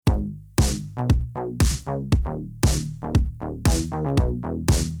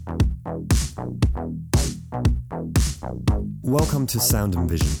Welcome to Sound and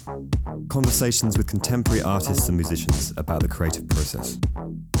Vision, conversations with contemporary artists and musicians about the creative process.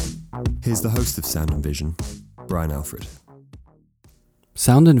 Here's the host of Sound and Vision, Brian Alfred.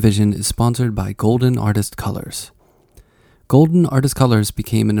 Sound and Vision is sponsored by Golden Artist Colors. Golden Artist Colors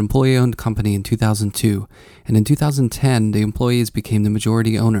became an employee-owned company in 2002, and in 2010, the employees became the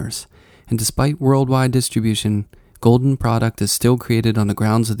majority owners. And despite worldwide distribution, Golden product is still created on the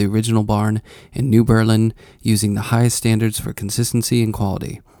grounds of the original barn in New Berlin using the highest standards for consistency and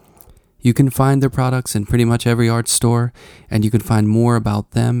quality. You can find their products in pretty much every art store, and you can find more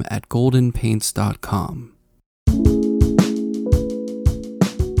about them at goldenpaints.com.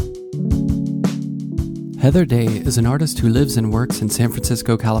 Heather Day is an artist who lives and works in San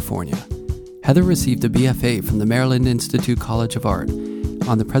Francisco, California. Heather received a BFA from the Maryland Institute College of Art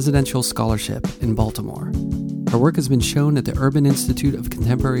on the Presidential Scholarship in Baltimore. Her work has been shown at the Urban Institute of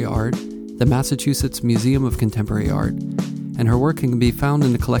Contemporary Art, the Massachusetts Museum of Contemporary Art, and her work can be found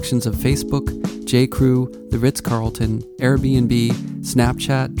in the collections of Facebook, J.Crew, the Ritz-Carlton, Airbnb,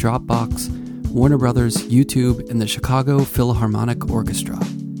 Snapchat, Dropbox, Warner Brothers, YouTube, and the Chicago Philharmonic Orchestra.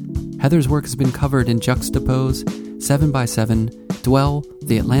 Heather's work has been covered in Juxtapose, 7x7, Dwell,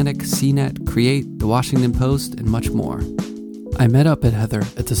 The Atlantic, CNET, Create, The Washington Post, and much more. I met up at Heather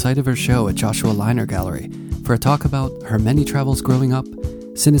at the site of her show at Joshua Liner Gallery for a talk about her many travels growing up,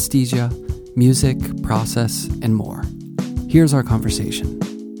 synesthesia, music, process, and more. Here's our conversation.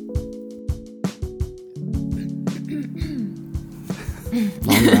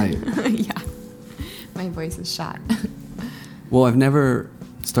 Long night. Yeah. My voice is shot. Well, I've never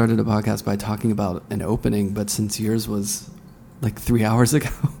started a podcast by talking about an opening, but since yours was like 3 hours ago,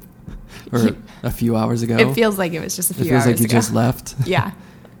 or a few hours ago. It feels like it was just a few hours ago. It feels like you just left. Yeah.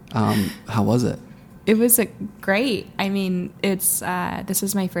 How was it? It was great. I mean, this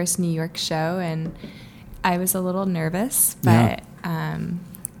was my first New York show, and I was a little nervous, but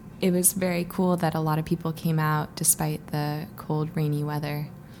it was very cool that a lot of people came out despite the cold, rainy weather.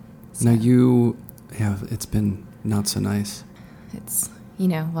 So Now it's been not so nice. It's,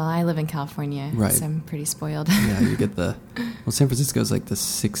 I live in California, right. So I'm pretty spoiled. Yeah, you get San Francisco's like the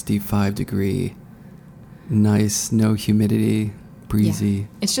 65-degree, nice, no humidity, breezy. Yeah.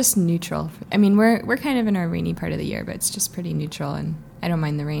 It's just neutral. I mean, we're kind of in our rainy part of the year, but it's just pretty neutral, and I don't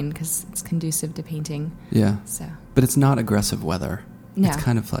mind the rain because it's conducive to painting. Yeah. So. But it's not aggressive weather. No. It's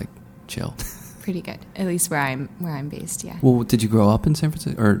kind of like chill. Pretty good, at least where I'm based. Yeah. Well, did you grow up in San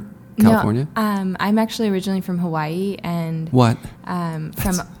Francisco or California? No, I'm actually originally from Hawaii, and what?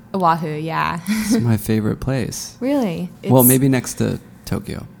 From Oahu. Yeah. It's my favorite place. Really? Well, maybe next to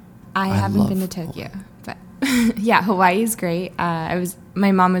Tokyo. I haven't been to Tokyo, but yeah, Hawaii's great.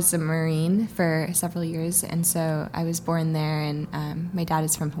 My mom was a Marine for several years, and so I was born there, and my dad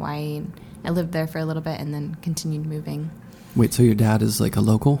is from Hawaii, and I lived there for a little bit and then continued moving. Wait, so your dad is like a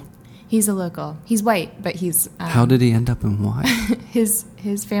local? He's a local. He's white, but he's... How did he end up in Hawaii?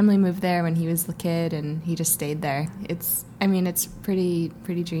 His family moved there when he was a kid, and he just stayed there. It's pretty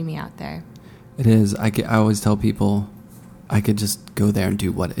dreamy out there. It is. I always tell people I could just go there and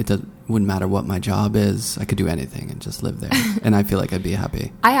do wouldn't matter what my job is. I could do anything and just live there. And I feel like I'd be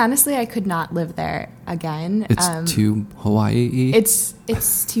happy. I could not live there again. It's too Hawaii-y?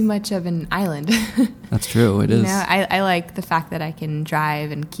 It's too much of an island. That's true. It is. I like the fact that I can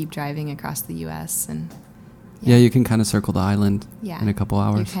drive and keep driving across the U.S. and yeah, you can kind of circle the island in a couple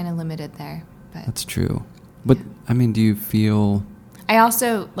hours. You're kind of limited there. But that's true. But, I mean, do you feel... I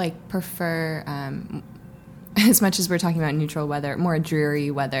also, prefer, as much as we're talking about neutral weather, more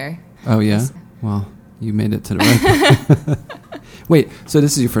dreary weather. Oh, yeah? Well, you made it to the right. Wait, so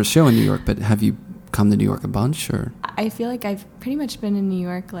this is your first show in New York, but have you come to New York a bunch, or? I feel like I've pretty much been in New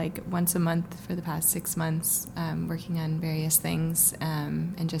York, once a month for the past 6 months, working on various things,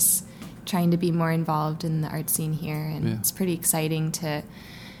 and just trying to be more involved in the art scene here. And it's pretty exciting to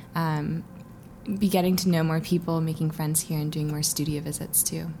be getting to know more people, making friends here, and doing more studio visits,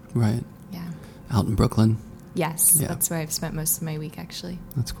 too. Right. Yeah. Out in Brooklyn? Yes. Yeah. That's where I've spent most of my week, actually.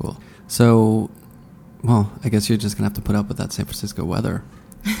 That's cool. So, well, I guess you're just going to have to put up with that San Francisco weather,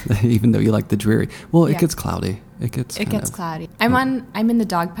 even though you like the dreary. Well, it gets cloudy. It gets cloudy. I'm in the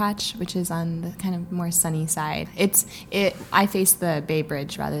Dog Patch, which is on the kind of more sunny side. I face the Bay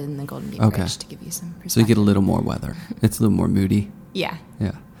Bridge rather than the Golden Gate Bridge, to give you some perspective. So you get a little more weather. It's a little more moody. Yeah.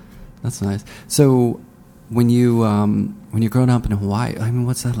 Yeah. That's nice. So when you're growing up in Hawaii, I mean,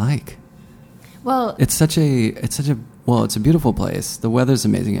 what's that like? Well, it's a beautiful place. The weather's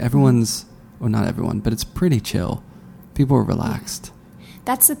amazing. Not everyone, but it's pretty chill. People are relaxed.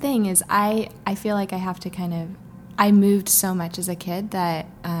 That's the thing is I feel like I have to kind of, I moved so much as a kid that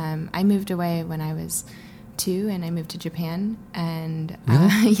I moved away when I was 2 and I moved to Japan. And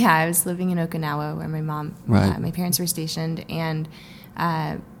Really? yeah, I was living in Okinawa where my parents were stationed, and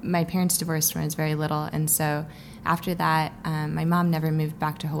my parents divorced when I was very little. And so after that, my mom never moved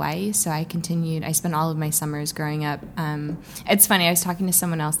back to Hawaii, so I spent all of my summers growing up. It's funny, I was talking to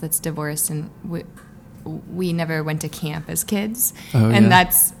someone else that's divorced, and we never went to camp as kids. And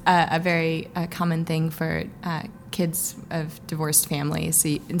that's a very common thing for kids of divorced families. So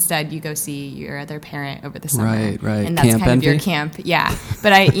instead you go see your other parent over the summer. Right. And that's Camp kind envy? of your camp. Yeah.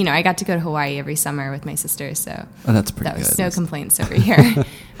 But I got to go to Hawaii every summer with my sister, so that's pretty good. That was no complaints over here.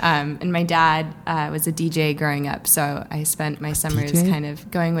 And my dad was a DJ growing up, so I spent my summers DJ? kind of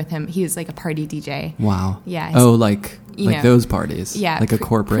going with him. He was like a party DJ. Wow. Yeah. Like those parties. Yeah. Like a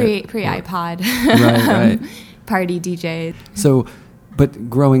corporate. Pre-iPod. Right. Party DJ. So, but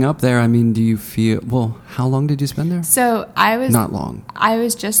growing up there, I mean, do you feel, how long did you spend there? So I was... Not long. I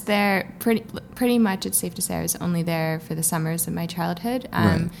was just there, pretty much, it's safe to say I was only there for the summers of my childhood,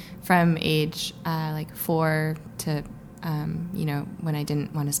 from age 4 to, when I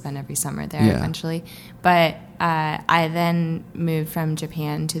didn't want to spend every summer there eventually. But I then moved from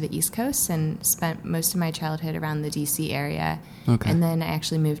Japan to the East Coast and spent most of my childhood around the D.C. area. Okay. And then I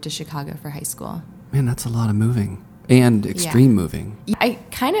actually moved to Chicago for high school. Man, that's a lot of moving. And extreme moving. Me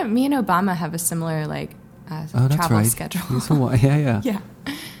and Obama have a similar travel schedule. Yeah.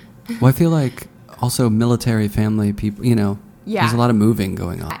 Well, I feel like also military family people, there's a lot of moving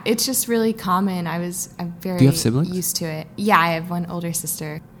going on. It's just really common. I'm very Do you have siblings? used to it. Yeah, I have one older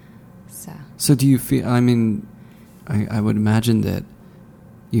sister. So do you feel, I would imagine that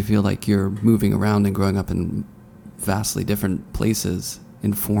you feel like you're moving around and growing up in vastly different places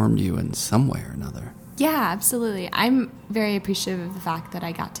informed you in some way or another. Yeah, absolutely. I'm very appreciative of the fact that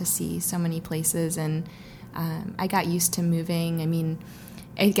I got to see so many places, and I got used to moving. I mean,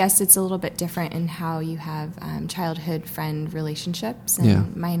 I guess it's a little bit different in how you have childhood friend relationships,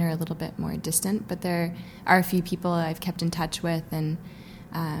 and mine are a little bit more distant, but there are a few people I've kept in touch with, and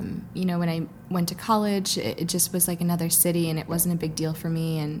when I went to college, it just was like another city, and it wasn't a big deal for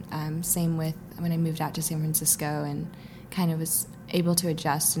me, and same with when I moved out to San Francisco, and kind of was able to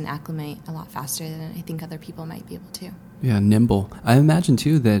adjust and acclimate a lot faster than I think other people might be able to. Yeah, nimble. I imagine,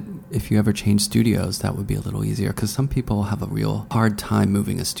 too, that if you ever change studios, that would be a little easier, because some people have a real hard time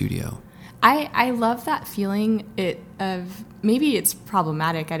moving a studio. I love that feeling of, maybe it's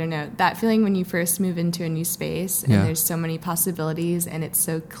problematic, I don't know, that feeling when you first move into a new space and there's so many possibilities and it's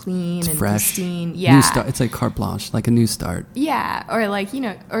so clean, it's and fresh, pristine. Yeah. It's like carte blanche, like a new start. Yeah, or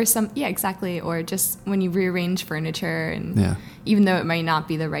exactly. Or just when you rearrange furniture and even though it might not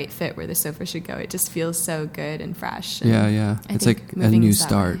be the right fit where the sofa should go, it just feels so good and fresh. And it's like a new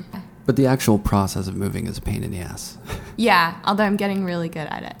start. But the actual process of moving is a pain in the ass. Yeah, although I'm getting really good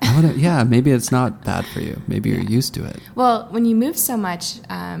at it. Maybe it's not bad for you. Maybe you're used to it. Well, when you move so much,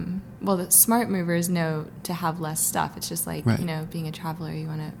 the smart movers know to have less stuff. It's just like, being a traveler, you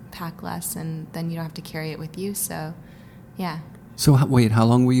want to pack less, and then you don't have to carry it with you. So, yeah. So, wait, how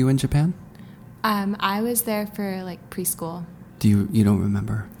long were you in Japan? I was there for, preschool. You don't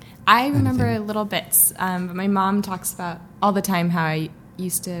remember? I remember little bits. But my mom talks about all the time how I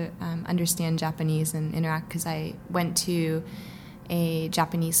used to understand Japanese and interact because I went to a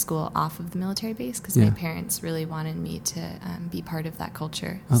Japanese school off of the military base because my parents really wanted me to be part of that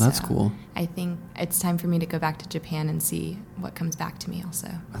culture. Oh, that's cool. I think it's time for me to go back to Japan and see what comes back to me also.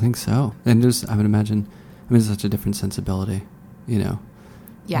 I think so. And I would imagine, it's such a different sensibility, Yeah,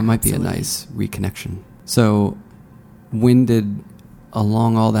 it might be a nice reconnection. So when did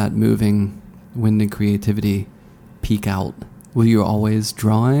creativity peak out? Were you always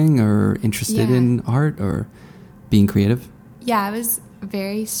drawing or interested in art or being creative? Yeah, I was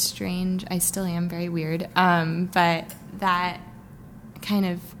very strange. I still am very weird. But that kind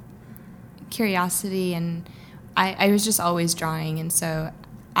of curiosity, and I was just always drawing. And so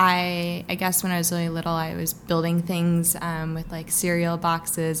I guess when I was really little, I was building things with cereal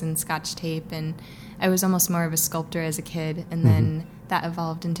boxes and Scotch tape. And I was almost more of a sculptor as a kid. And then that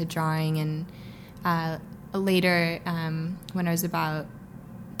evolved into drawing. And later, when I was about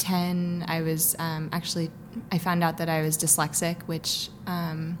 10, I was I found out that I was dyslexic, which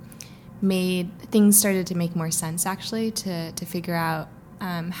things started to make more sense, actually, to figure out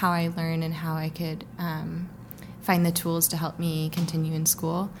how I learn and how I could find the tools to help me continue in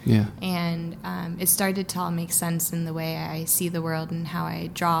school. Yeah. And it started to all make sense in the way I see the world and how I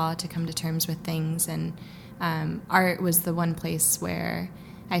draw to come to terms with things. And art was the one place where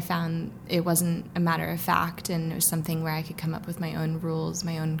I found it wasn't a matter of fact, and it was something where I could come up with my own rules,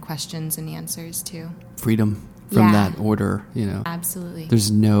 my own questions and answers too. Freedom from that order, Absolutely. There's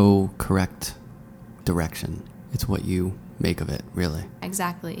no correct direction. It's what you make of it, really.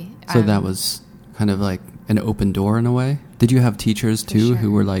 Exactly. So that was kind of like an open door in a way. Did you have teachers too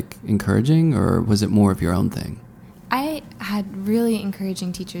who were like encouraging, or was it more of your own thing? I had really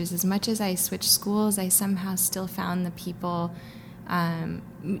encouraging teachers. As much as I switched schools, I somehow still found the people.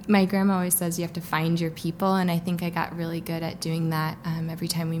 My grandma always says you have to find your people, and I think I got really good at doing that every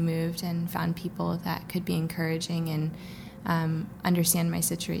time we moved, and found people that could be encouraging and understand my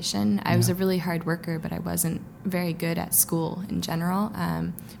situation. I was a really hard worker, but I wasn't very good at school in general.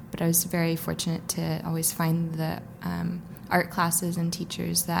 But I was very fortunate to always find the art classes and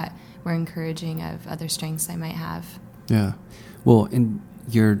teachers that were encouraging of other strengths I might have. Yeah. Well, and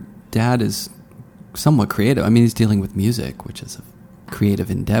your dad is somewhat creative. I mean, he's dealing with music, which is a creative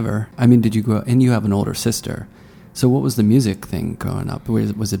endeavor. I mean, did you grow, and you have an older sister. So what was the music thing growing up?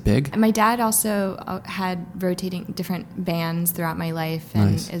 Was it big? My dad also had rotating different bands throughout my life,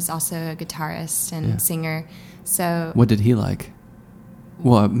 and is also a guitarist and singer. So what did he like?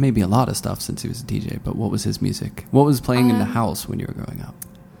 Well, maybe a lot of stuff since he was a DJ, but what was his music? What was playing in the house when you were growing up?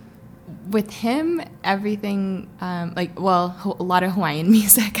 With him, everything, a lot of Hawaiian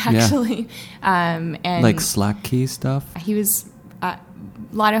music, actually. And like slack key stuff? He was a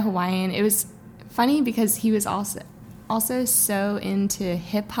lot of Hawaiian. It was funny because he was also so into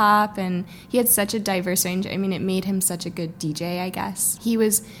hip hop, and he had such a diverse range. I mean, it made him such a good DJ, I guess. He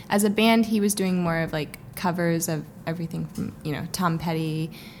was, as a band, he was doing more of like covers of everything from, Tom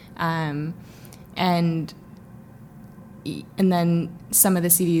Petty, and then some of the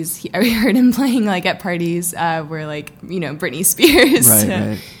CDs I heard him playing like at parties were like, Britney Spears.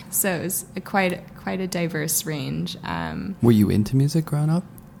 Right. So it was quite a diverse range. Were you into music growing up?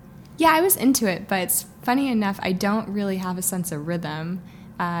 Yeah, I was into it, but it's funny enough, I don't really have a sense of rhythm.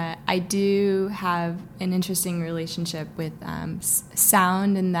 I do have an interesting relationship with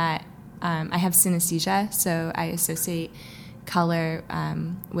sound in that I have synesthesia, so I associate color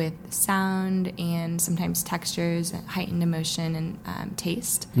with sound and sometimes textures, heightened emotion, and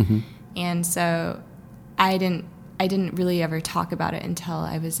taste. Mm-hmm. And so I didn't really ever talk about it until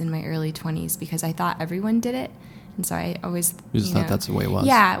I was in my early 20s, because I thought everyone did it. And so I always thought that's the way it was.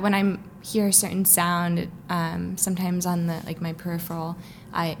 Yeah, when I hear a certain sound, sometimes on my peripheral,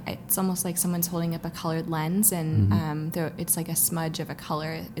 it's almost like someone's holding up a colored lens, and it's like a smudge of a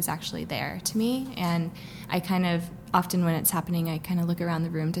color is actually there to me. And I kind of often, when it's happening, I kind of look around the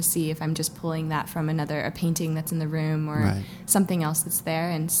room to see if I'm just pulling that from a painting that's in the room or something else that's there.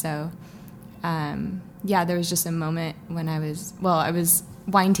 And so, there was just a moment when I was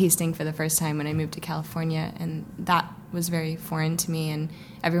wine tasting for the first time when I moved to California, and that was very foreign to me, and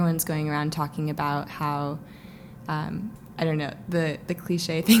everyone's going around talking about how I don't know, the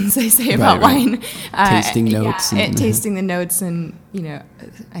cliche things they say about wine. Tasting notes. Tasting the notes, and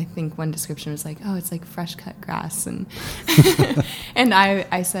I think one description was like, oh, it's like fresh cut grass, and and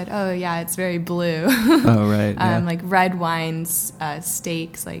I said, oh yeah, it's very blue. Oh right. Yeah. Like red wines,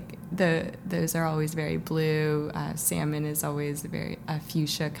 steaks, like those are always very blue. Salmon is always a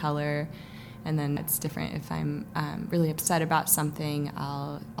fuchsia color. And then it's different if I'm really upset about something.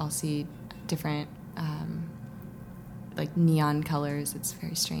 I'll see different like neon colors. It's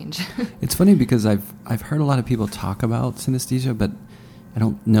very strange. It's funny because I've heard a lot of people talk about synesthesia, but I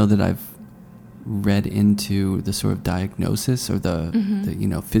don't know that I've read into the sort of diagnosis or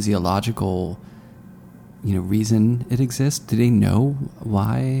the physiological reason it exists. Do they know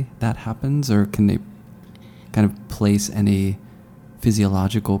why that happens, or can they kind of place any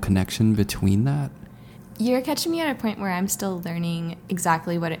physiological connection between that? You're catching me at a point where I'm still learning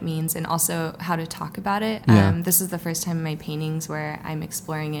exactly what it means and also how to talk about it. Yeah. This is the first time in my paintings where I'm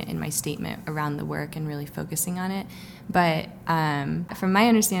exploring it in my statement around the work and really focusing on it. But from my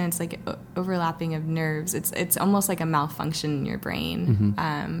understanding, it's like overlapping of nerves. It's almost like a malfunction in your brain.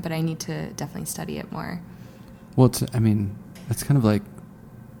 Mm-hmm. But I need to definitely study it more. Well, it's kind of like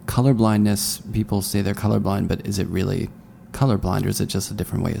colorblindness. People say they're colorblind, but is it really colorblind, or is it just a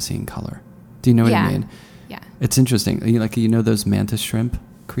different way of seeing color? Do you know what I mean? Yeah. It's interesting. Those mantis shrimp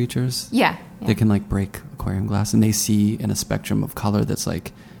creatures? Yeah. They can break aquarium glass, and they see in a spectrum of color that's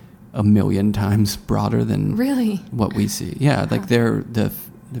like 1,000,000 times broader than what we see. Yeah, wow. They're the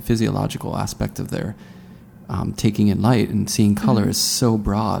physiological aspect of their taking in light and seeing color is so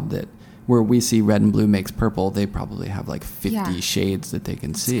broad that where we see red and blue makes purple, they probably have 50 shades that they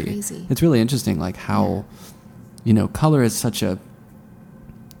can see. Crazy. It's really interesting how color is such a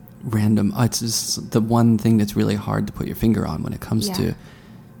random, it's just the one thing that's really hard to put your finger on when it comes to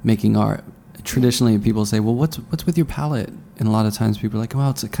making art. Traditionally, people say, well, what's with your palette? And a lot of times people are like, well,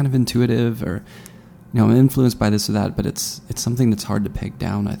 it's kind of intuitive, or, I'm influenced by this or that, but it's something that's hard to peg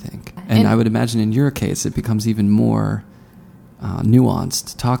down, I think. And I would imagine in your case, it becomes even more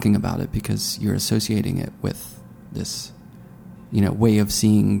nuanced talking about it because you're associating it with this, way of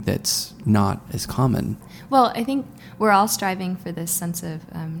seeing that's not as common. Well, I think we're all striving for this sense of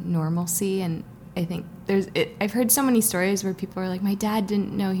normalcy, and I think I've heard so many stories where people are like, my dad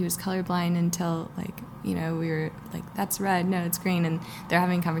didn't know he was colorblind until we were like, that's red, no, it's green, and they're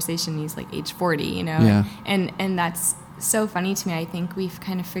having a conversation. He's like age 40, Yeah. and that's so funny to me. I think we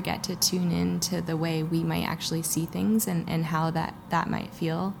kind of forget to tune in to the way we might actually see things and how that might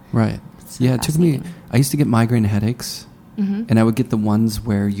feel. Right. So yeah, it took me. I used to get migraine headaches, and I would get the ones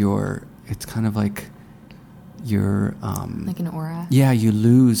where it's kind of like you're like an aura. Yeah, you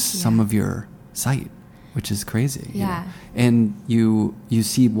lose some of your sight, which is crazy. Yeah. And you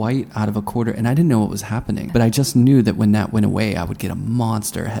see white out of a quarter, and I didn't know what was happening, but I just knew that when that went away, I would get a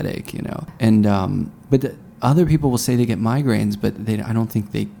monster headache, And but other people will say they get migraines, but I don't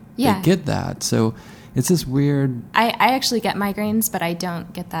think they get that. So it's this weird. I actually get migraines, but I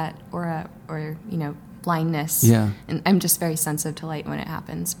don't get that aura or blindness. Yeah. And I'm just very sensitive to light when it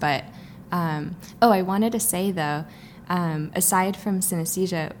happens. But I wanted to say though, aside from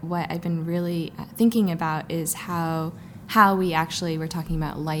synesthesia, what I've been really thinking about is how we actually were talking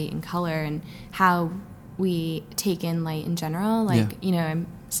about light and color and how we take in light in general. I'm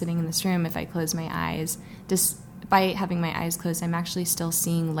sitting in this room. If I close my eyes, just by having my eyes closed, I'm actually still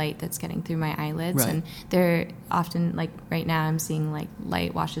seeing light that's getting through my eyelids. Right. And they're often, like right now, I'm seeing like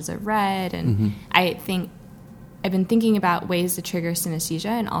light washes of red. And I think I've been thinking about ways to trigger synesthesia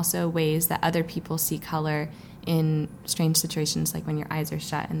and also ways that other people see color in strange situations, like when your eyes are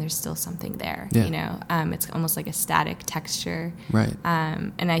shut and there's still something there. It's almost like a static texture. Right.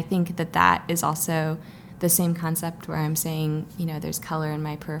 And I think that is also the same concept where I'm saying, there's color in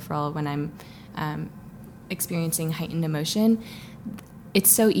my peripheral when I'm experiencing heightened emotion. It's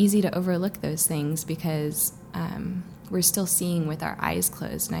so easy to overlook those things because we're still seeing with our eyes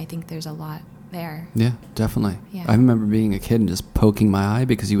closed, and I think there's a lot there. Yeah, definitely. Yeah. I remember being a kid and just poking my eye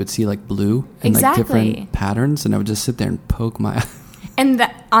because you would see like blue and like different patterns, and I would just sit there and poke my eye. And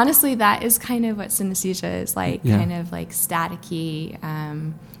honestly, that is kind of what synesthesia is like, kind of like staticky.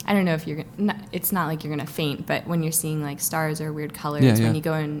 I don't know if it's not like you're going to faint, but when you're seeing like stars or weird colors, when you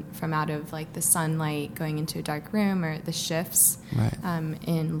go in from out of like the sunlight going into a dark room, or the shifts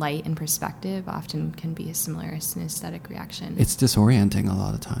in light and perspective often can be a similar synesthetic reaction. It's disorienting a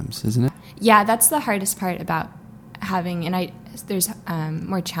lot of times, isn't it? Yeah, that's the hardest part about having, and there's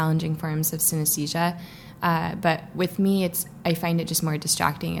more challenging forms of synesthesia. But with me, I find it just more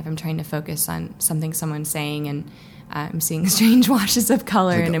distracting if I'm trying to focus on something someone's saying and I'm seeing strange washes of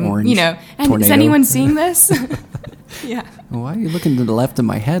color, like and I'm, orange and tornado. Is anyone seeing this? Yeah. Well, why are you looking to the left of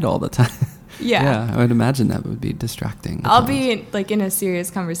my head all the time? Yeah. Yeah, I would imagine that would be distracting. I'll be like in a serious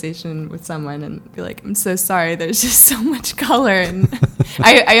conversation with someone and be like, I'm so sorry, there's just so much color. And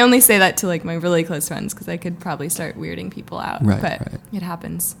I only say that to like my really close friends because I could probably start weirding people out. But it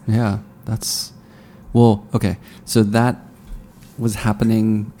happens. Yeah, well, okay. So that was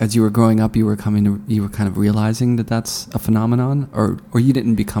happening as you were growing up. You were kind of realizing that that's a phenomenon, or you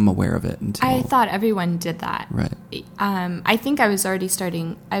didn't become aware of it until. I thought everyone did that. Right. I think I was already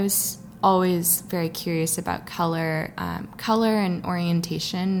starting. I was always very curious about color and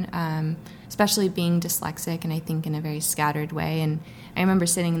orientation, especially being dyslexic, and I think in a very scattered way. And I remember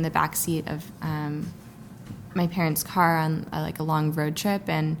sitting in the back seat of my parents' car on like a long road trip,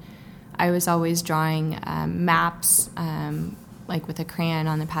 and I was always drawing maps, like with a crayon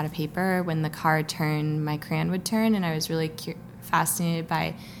on the pad of paper. When the car turned, my crayon would turn, and I was really fascinated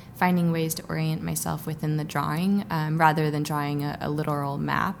by finding ways to orient myself within the drawing rather than drawing a literal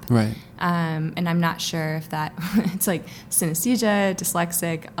map. Right. And I'm not sure if that it's like synesthesia,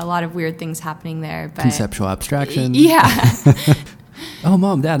 dyslexic, a lot of weird things happening there. But conceptual abstraction. Yeah. Oh,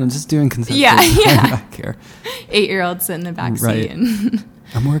 Mom, Dad, I'm just doing conceptual. Yeah. Back here. 8-year-old sit in the back seat. And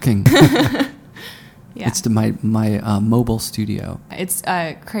I'm working. Yeah. It's my mobile studio. It's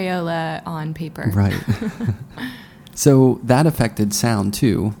Crayola on paper. Right. So that affected sound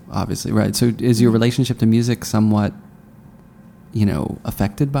too, obviously, right? So is your relationship to music somewhat,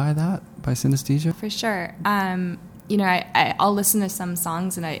 affected by that, by synesthesia? For sure. I'll listen to some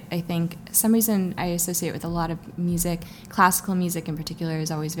songs, and I think some reason I associate with a lot of music, classical music in particular,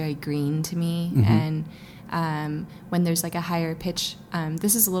 is always very green to me. Mm-hmm. And when there's like a higher pitch,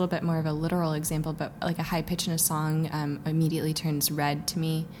 this is a little bit more of a literal example, but like a high pitch in a song immediately turns red to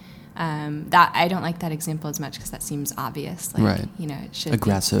me. That I don't like that example as much because that seems obvious. Like, right. It should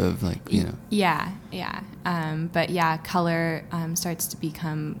aggressive, be, Yeah. But yeah, color starts to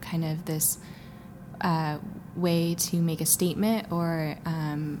become kind of this way to make a statement or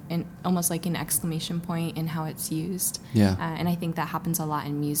almost like an exclamation point in how it's used. Yeah. And I think that happens a lot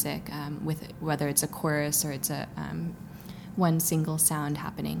in music, with whether it's a chorus or it's a one single sound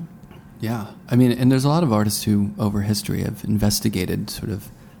happening. Yeah. I mean, and there's a lot of artists who over history have investigated sort of,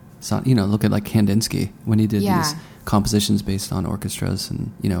 look at like Kandinsky when he did these compositions based on orchestras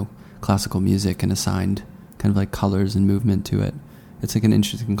and, classical music and assigned kind of like colors and movement to it. It's like an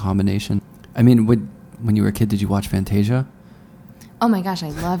interesting combination. I mean, when you were a kid, did you watch Fantasia? Oh my gosh, I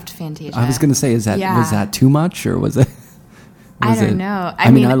loved Fantasia. I was going to say, was that too much or was it? I don't know.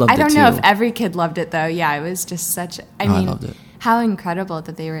 I mean, I loved it too. I don't know if every kid loved it though. Yeah, it was just such. I loved it. How incredible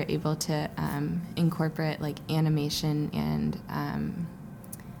that they were able to incorporate like animation and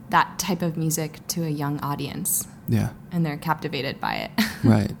that type of music to a young audience. Yeah, and they're captivated by it.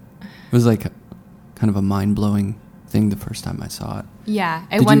 Right. It was like kind of a mind-blowing thing the first time I saw it. Yeah,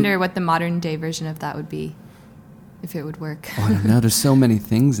 I wonder what the modern day version of that would be, if it would work. Oh, I don't know. There's so many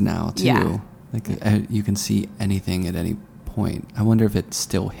things now too. Yeah. Like you can see anything at any point. I wonder if it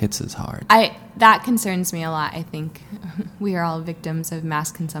still hits as hard. That concerns me a lot. I think we are all victims of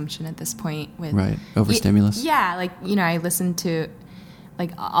mass consumption at this point. With right, overstimulus. Yeah, like I listen to,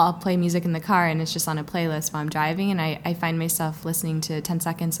 like I'll play music in the car and it's just on a playlist while I'm driving, and I find myself listening to 10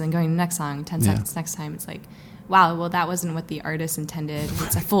 seconds and then going to the next song, 10 seconds next time. It's like, wow, well that wasn't what the artist intended.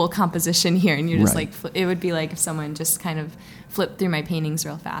 It's a full composition here, and you're just like, it would be like if someone just kind of flipped through my paintings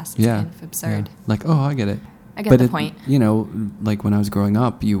real fast. It's kind of absurd. Yeah. Like, oh, I get it. I get the point. Like when I was growing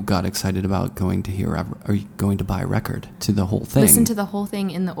up, you got excited about going to buy a record to the whole thing. Listen to the whole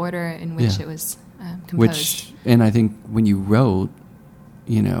thing in the order in which it was composed. And I think when you wrote,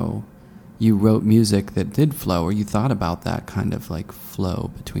 you wrote music that did flow, or you thought about that kind of like flow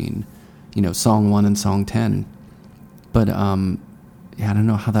between, song 1 and song 10. But I don't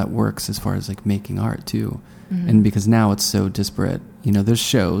know how that works as far as like making art too. Mm-hmm. And because now it's so disparate, there's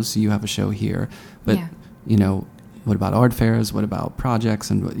shows, you have a show here, but what about art fairs? What about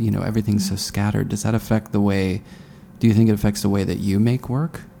projects? And, everything's so scattered. Does that affect do you think it affects the way that you make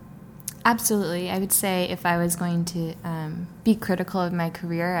work? Absolutely. I would say if I was going to be critical of my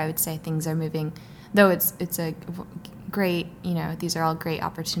career, I would say things are moving, though it's a great, these are all great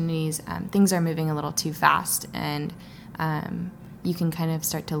opportunities. Things are moving a little too fast, and you can kind of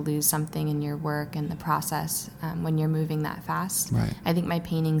start to lose something in your work and the process when you're moving that fast. Right. I think my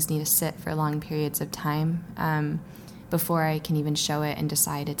paintings need to sit for long periods of time before I can even show it and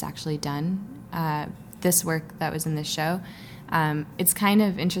decide it's actually done. This work that was in this show, it's kind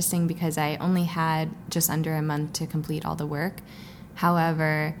of interesting because I only had just under a month to complete all the work.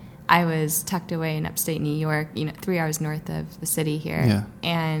 However, I was tucked away in upstate New York, 3 hours north of the city here,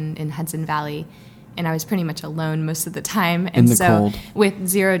 and in Hudson Valley. And I was pretty much alone most of the time. And in the cold. With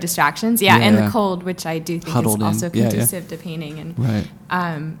zero distractions. And the cold, which I do think Huddled is also conducive to painting. And right.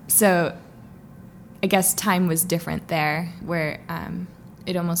 So I guess time was different there, where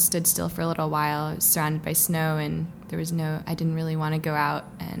it almost stood still for a little while. I was surrounded by snow, and I didn't really want to go out.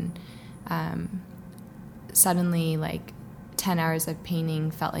 And suddenly, like, 10 hours of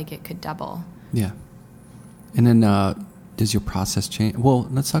painting felt like it could double. Yeah. And then does your process change? Well,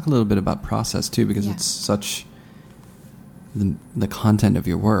 let's talk a little bit about process too, because it's such the content of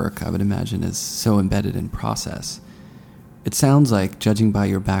your work, I would imagine, is so embedded in process. It sounds like, judging by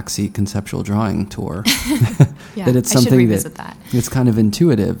your backseat conceptual drawing tour, that it's something that it's kind of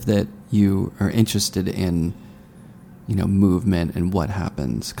intuitive, that you are interested in, movement and what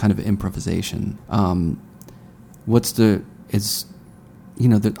happens, kind of improvisation.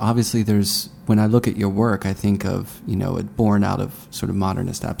 Obviously there's, when I look at your work, I think of, it born out of sort of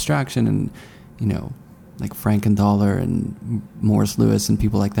modernist abstraction and, like Frankenthaler and Morris Louis and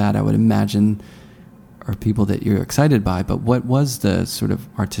people like that, I would imagine are people that you're excited by. But what was the sort of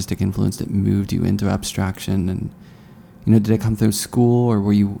artistic influence that moved you into abstraction? And, did it come through school, or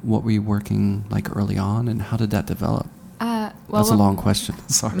what were you working like early on, and how did that develop? That's a long question.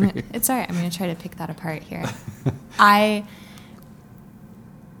 Sorry. It's all right. I'm going to try to pick that apart here. I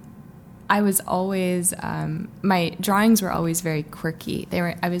was always, my drawings were always very quirky.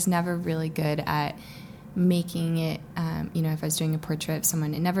 I was never really good at making it, if I was doing a portrait of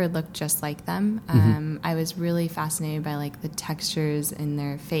someone, it never looked just like them. I was really fascinated by like the textures in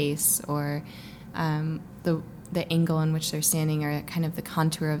their face, or the angle in which they're standing, or kind of the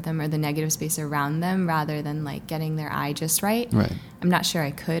contour of them, or the negative space around them, rather than like getting their eye just right. Right. I'm not sure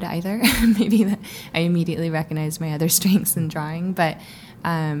I could either. Maybe I immediately recognized my other strengths in drawing, but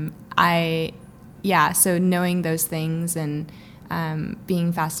so knowing those things and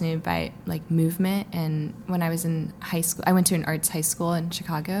being fascinated by like movement. And when I was in high school, I went to an arts high school in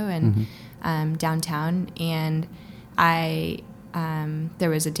Chicago and downtown, and there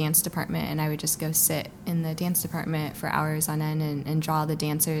was a dance department, and I would just go sit in the dance department for hours on end and draw the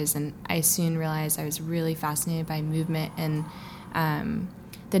dancers. And I soon realized I was really fascinated by movement and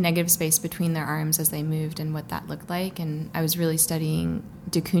the negative space between their arms as they moved and what that looked like. And I was really studying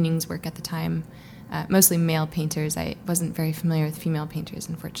de Kooning's work at the time, mostly male painters. I wasn't very familiar with female painters,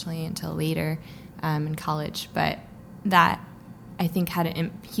 unfortunately, until later in college. But that, I think, had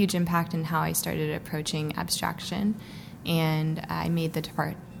a huge impact in how I started approaching abstraction. And I made the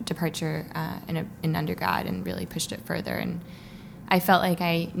departure in undergrad and really pushed it further. And I felt like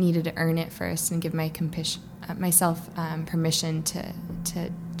I needed to earn it first and give myself permission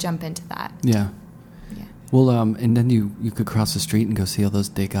to jump into that. Yeah. Well, and then you could cross the street and go see all those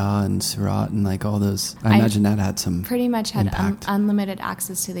Degas and Seurat and like all those. I imagine that had some pretty much had impact. Unlimited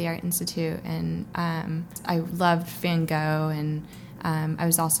access to the Art Institute, and I loved Van Gogh, and I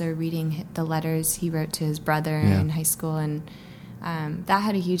was also reading the letters he wrote to his brother in high school, and that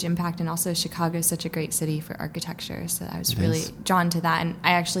had a huge impact. And also, Chicago is such a great city for architecture, so I was really drawn to that. And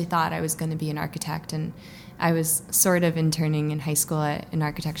I actually thought I was going to be an architect, and I was sort of interning in high school at an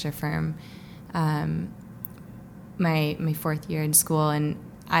architecture firm. My fourth year in school, and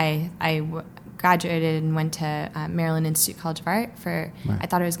I graduated and went to Maryland Institute College of Art I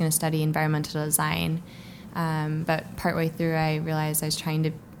thought I was going to study environmental design, but partway through I realized I was trying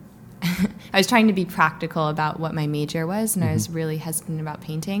to be practical about what my major was, and I was really hesitant about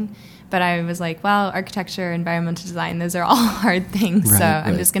painting. But I was like, well, architecture, environmental design, those are all hard things,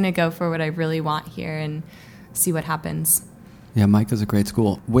 I'm just going to go for what I really want here and see what happens. Yeah, MICA's a great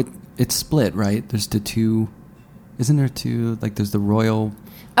school. It's split, right? There's the two... Isn't there two, like there's the Royal...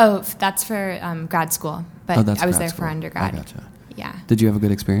 Oh, that's for grad school, but I was there for undergrad. I gotcha. Yeah. Did you have a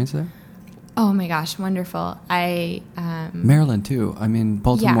good experience there? Oh my gosh, wonderful. Maryland too. I mean,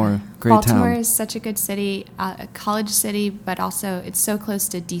 Baltimore, great town. Baltimore is such a good city, a college city, but also it's so close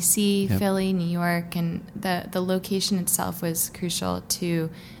to D.C., Philly, New York, and the location itself was crucial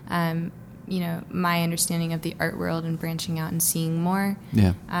to... my understanding of the art world and branching out and seeing more.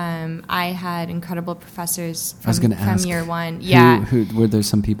 Yeah. I had incredible professors from year one. Yeah. Who were there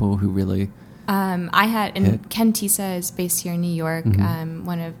some people who really... Ken Tisa is based here in New York.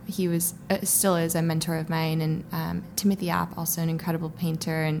 He was still is a mentor of mine, and Timothy App, also an incredible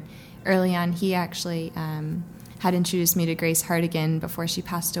painter. And early on, he actually had introduced me to Grace Hartigan before she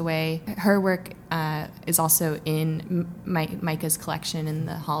passed away. Her work is also in MICA's collection in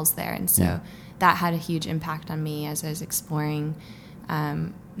the halls there, and so that had a huge impact on me as I was exploring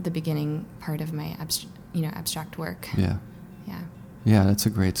the beginning part of my abstract work. Yeah, that's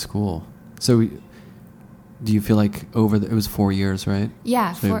a great school. So do you feel like it was 4 years, right?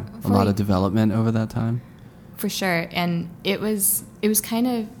 Yeah, so a lot of development over that time? For sure. And it was kind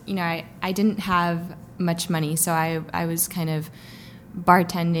of, I didn't have much money, so I was kind of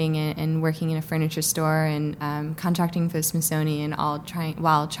bartending and working in a furniture store and contracting for the Smithsonian,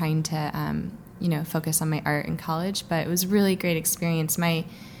 while trying to focus on my art in college. But it was a really great experience. My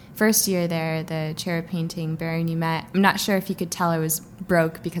first year there, the chair of painting, Barry Numet, I'm not sure if you could tell I was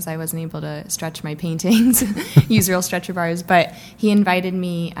broke because I wasn't able to stretch my paintings, use real stretcher bars, but he invited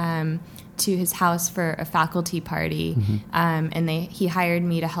me to his house for a faculty party, and he hired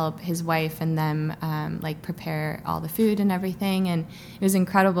me to help his wife and them prepare all the food and everything, and it was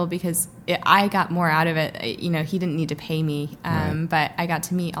incredible because I got more out of it. He didn't need to pay me, but I got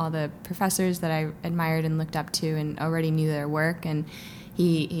to meet all the professors that I admired and looked up to and already knew their work, and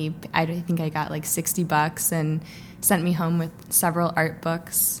I think I got like $60 and sent me home with several art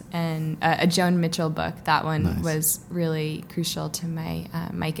books and a Joan Mitchell book. That one was really crucial to my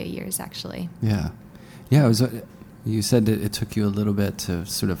MICA years, actually. Yeah. You said that it took you a little bit to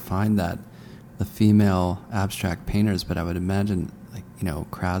sort of find the female abstract painters, but I would imagine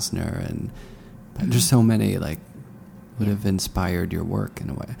Krasner and there's so many would have inspired your work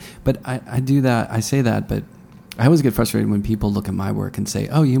in a way. But I say that, but I always get frustrated when people look at my work and say,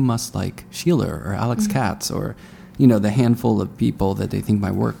 oh, you must like Sheeler or Alex Katz or, the handful of people that they think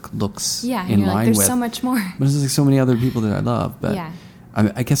my work looks in line with. There's so much more. But there's so many other people that I love. But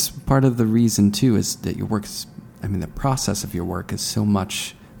I guess part of the reason, too, is that your work is, the process of your work is so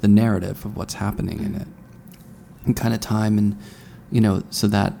much the narrative of what's happening in it. And kind of time and, so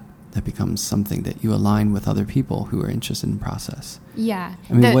that becomes something that you align with other people who are interested in process. Yeah.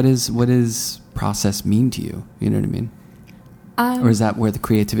 What does process mean to you? You know what I mean? Or is that where the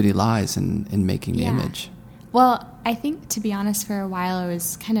creativity lies in making the image? Well, I think, to be honest, for a while I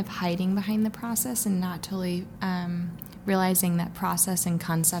was kind of hiding behind the process and not totally realizing that process and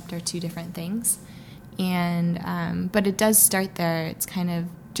concept are two different things. And but it does start there. It's kind of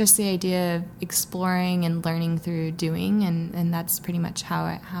just the idea of exploring and learning through doing, and that's pretty much how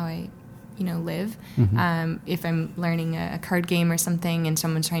I live. Mm-hmm. If I'm learning a card game or something and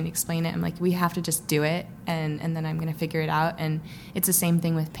someone's trying to explain it, I'm like, we have to just do it, and then I'm going to figure it out. And it's the same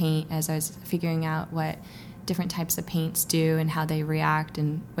thing with paint. As I was figuring out what different types of paints do and how they react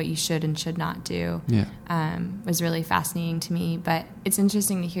and what you should and should not do, was really fascinating to me. But it's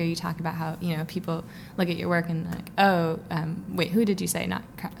interesting to hear you talk about how, people look at your work and like, wait, who did you say? Not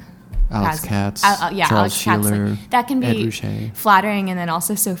Alex Katz, Charles Alex Sheeler. Like, that can be Ed flattering and then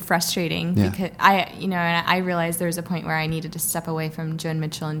also so frustrating because I realized there was a point where I needed to step away from Joan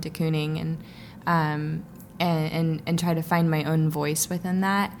Mitchell and de Kooning and try to find my own voice within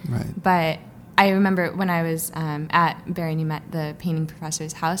that. Right. But I remember when I was at Barry Numet, the painting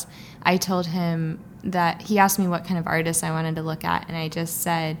professor's house, I told him that he asked me what kind of artist I wanted to look at, and I just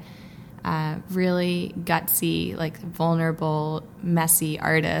said, really gutsy, like vulnerable, messy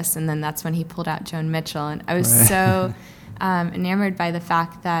artists. And then that's when he pulled out Joan Mitchell. And I was so enamored by the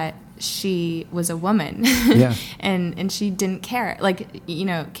fact that she was a woman and she didn't care,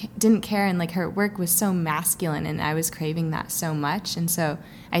 didn't care. And like her work was so masculine, and I was craving that so much. And so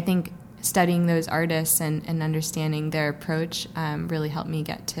I think studying those artists and understanding their approach really helped me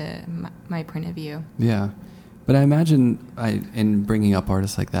get to my point of view. Yeah. But I imagine, in bringing up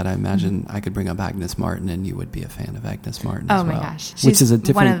artists like that, I imagine I could bring up Agnes Martin, and you would be a fan of Agnes Martin as well. Oh my gosh. She's which is a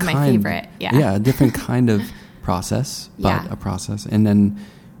different one of my favorite. Yeah, a different kind of process, but a process. And then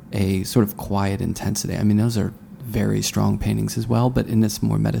a sort of quiet intensity. I mean, those are very strong paintings as well, but in this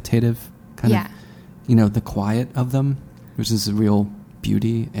more meditative kind of, the quiet of them, which is a real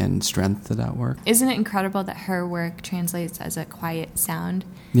beauty and strength to that work. Isn't it incredible that her work translates as a quiet sound?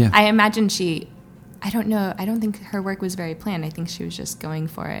 Yeah. I imagine I don't know, I don't think her work was very planned. I think she was just going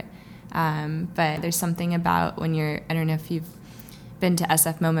for it. But there's something about when I don't know if you've been to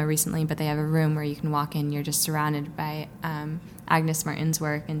SF MoMA recently, but they have a room where you can walk in, you're just surrounded by Agnes Martin's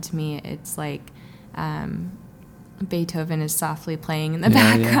work, and to me it's like Beethoven is softly playing in the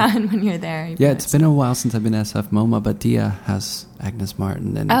background when you're there. Yeah, it's been a while since I've been to SF MoMA, but Dia has Agnes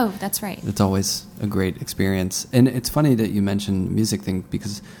Martin. And that's right. It's always a great experience. And it's funny that you mentioned music thing,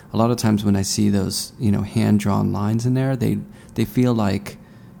 because a lot of times when I see those, hand-drawn lines in there, they feel like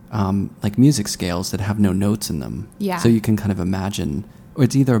music scales that have no notes in them. Yeah. So you can kind of imagine, or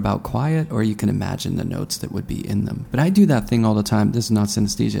it's either about quiet or you can imagine the notes that would be in them. But I do that thing all the time. This is not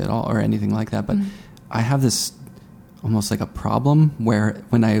synesthesia at all or anything like that, but I have this almost like a problem where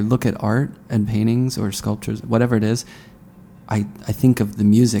when I look at art and paintings or sculptures, whatever it is, I think of the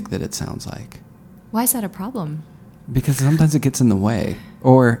music that it sounds like. Why is that a problem? Because sometimes it gets in the way.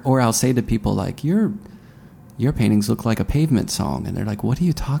 Or I'll say to people like, your paintings look like a Pavement song, and they're like, what are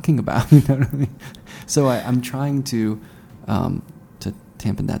you talking about? You know what I mean? So I'm trying to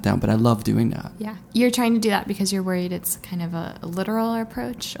tampen that down, but I love doing that. Yeah. You're trying to do that because you're worried it's kind of a literal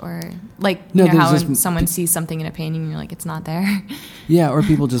approach, or like, no, how when someone sees something in a painting and you're like, it's not there. Yeah, or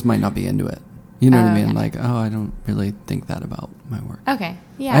people just might not be into it. You know what I mean? Okay. Like, I don't really think that about my work. Okay.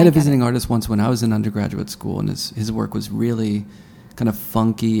 Yeah. I had a visiting artist once when I was in undergraduate school, and his work was really kind of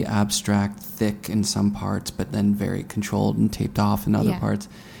funky, abstract, thick in some parts, but then very controlled and taped off in other parts.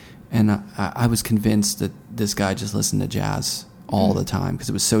 And I was convinced that this guy just listened to jazz all the time because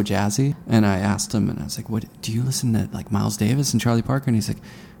it was so jazzy. And I asked him, and I was like, "What do you listen to, like Miles Davis and Charlie Parker?" And he's like,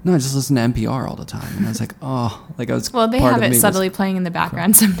 "No, I just listen to NPR all the time." And I was like, "Oh," like I was. Well, they have it subtly playing in the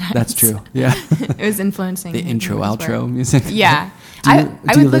background sometimes. That's true. Yeah, it was influencing the intro, outro music. Yeah, I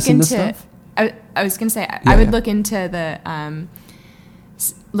would look into. I was going to say I would look into the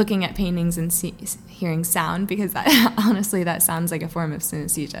looking at paintings and hearing sound, because honestly, that sounds like a form of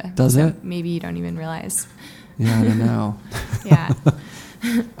synesthesia. Does it? Maybe you don't even realize. Yeah, I don't know. Yeah.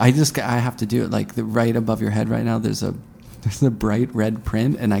 I have to do it. Like right above your head right now, there's a bright red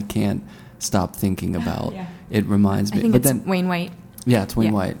print, and I can't stop thinking about. Yeah. It reminds me. I think it's Wayne White. Yeah, it's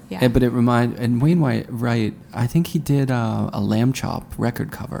Wayne White. Yeah. But and Wayne White, right? I think he did a Lamb Chop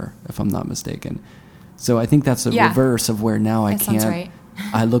record cover, if I'm not mistaken. So I think that's a reverse of where now I can't. Right.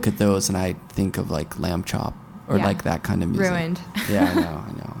 I look at those and I think of like Lamb Chop or like that kind of music. Ruined. Yeah,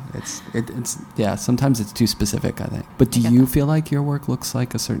 I know. It's sometimes it's too specific, I think. But do you feel like your work looks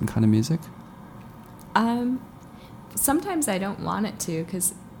like a certain kind of music? Sometimes I don't want it to,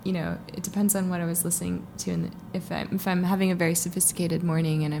 because it depends on what I was listening to. And if I'm having a very sophisticated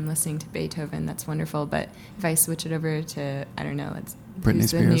morning and I'm listening to Beethoven, that's wonderful. But if I switch it over to, I don't know, Britney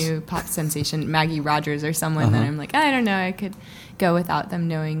Spears, the new pop sensation, Maggie Rogers or someone, then I'm like, I don't know, I could go without them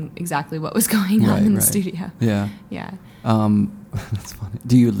knowing exactly what was going on in the studio. Yeah. Yeah. That's funny.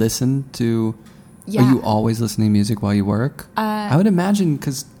 Do you listen to... Yeah. Are you always listening to music while you work? I would imagine,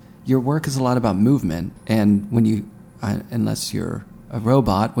 because your work is a lot about movement, and when you, unless you're a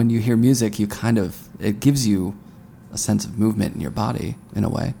robot, when you hear music, it gives you a sense of movement in your body in a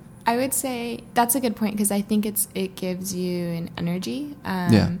way. I would say that's a good point, because I think it gives you an energy.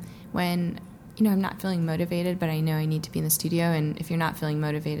 When I'm not feeling motivated, but I know I need to be in the studio, and if you're not feeling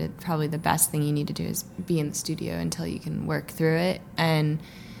motivated, probably the best thing you need to do is be in the studio until you can work through it. And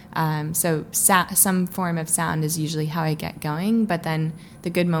so some form of sound is usually how I get going, but then the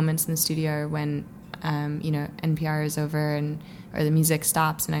good moments in the studio are when, NPR is over or the music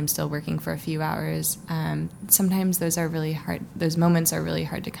stops and I'm still working for a few hours. Sometimes those moments are really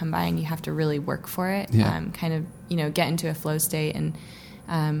hard to come by, and you have to really work for it, get into a flow state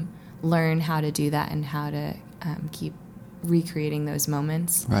and learn how to do that and how to keep recreating those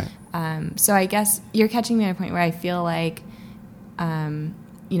moments. Right. So I guess you're catching me at a point where I feel like,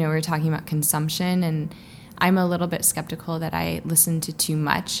 we're talking about consumption, and I'm a little bit skeptical that I listen to too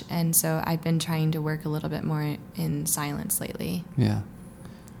much, and so I've been trying to work a little bit more in silence lately. Yeah.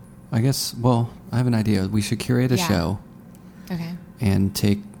 I guess, I have an idea. We should curate a show. Okay. And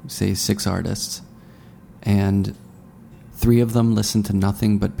take, say, 6 artists, and 3 of them listen to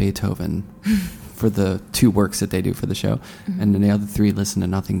nothing but Beethoven for the 2 works that they do for the show, and then the other 3 listen to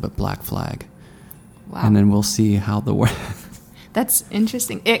nothing but Black Flag. Wow. And then we'll see how the work... That's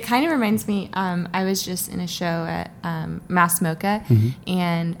interesting. It kind of reminds me, I was just in a show at Mass Mocha,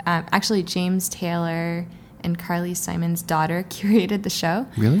 and actually James Taylor and Carly Simon's daughter curated the show.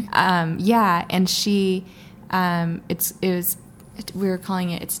 Really? Yeah, and she, we were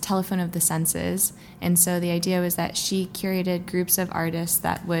calling it's Telephone of the Senses, and so the idea was that she curated groups of artists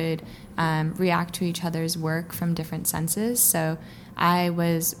that would react to each other's work from different senses. So I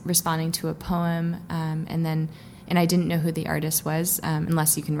was responding to a poem, and I didn't know who the artist was,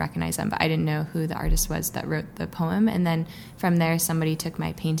 unless you can recognize them, but I didn't know who the artist was that wrote the poem. And then from there, somebody took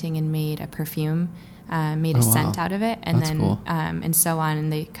my painting and made a perfume, made a scent out of it, and That's cool. And so on,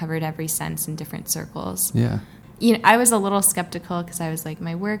 and they covered every sense in different circles. Yeah. I was a little skeptical, because I was like,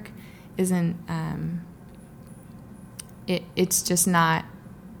 my work isn't, it's just not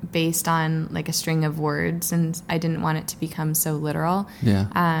based on like a string of words, and I didn't want it to become so literal. Yeah.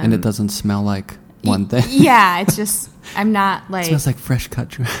 And it doesn't smell like one thing. Yeah, it's just, I'm not like... It smells like fresh cut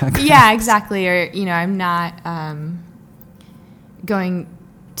drag. Yeah, exactly. Or, I'm not going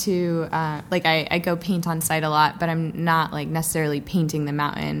to, I go paint on site a lot, but I'm not like necessarily painting the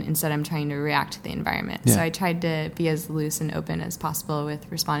mountain. Instead, I'm trying to react to the environment. Yeah. So I tried to be as loose and open as possible with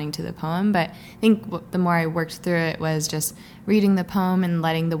responding to the poem. But I think the more I worked through it was just reading the poem and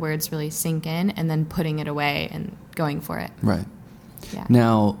letting the words really sink in, and then putting it away and going for it. Right. Yeah.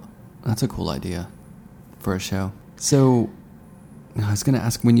 Now, that's a cool idea for a show. So I was going to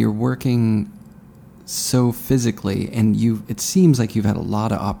ask, when you're working so physically, and it seems like you've had a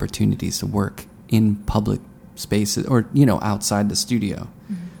lot of opportunities to work in public spaces or, outside the studio.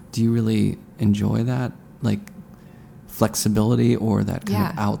 Mm-hmm. Do you really enjoy that, like, flexibility or that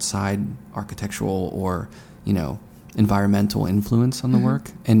kind of outside architectural or, environmental influence on the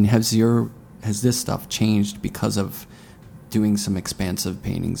work? And has this stuff changed because of doing some expansive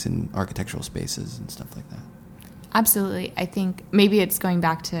paintings in architectural spaces and stuff like that? Absolutely. I think maybe it's going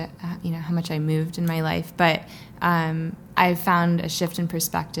back to, how much I moved in my life, but I've found a shift in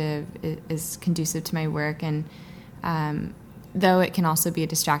perspective is conducive to my work. And though it can also be a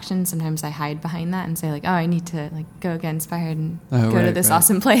distraction, sometimes I hide behind that and say like, oh, I need to like go get inspired and go to this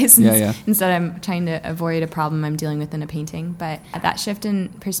awesome place. Instead, I'm trying to avoid a problem I'm dealing with in a painting. But that shift in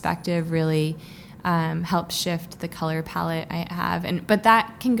perspective really helps shift the color palette I have. But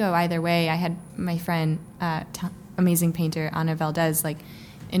that can go either way. I had my friend, amazing painter, Ana Valdez, like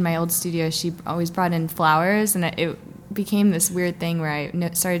in my old studio, she always brought in flowers, and it became this weird thing where I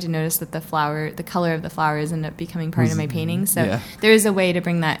started to notice that the color of the flowers ended up becoming part of my painting. So there is a way to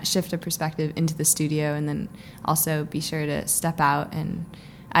bring that shift of perspective into the studio, and then also be sure to step out. And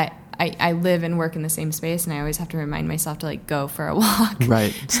I live and work in the same space, and I always have to remind myself to like go for a walk.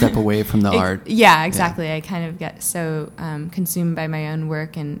 Right. Step away from the art. Yeah, exactly. Yeah. I kind of get so consumed by my own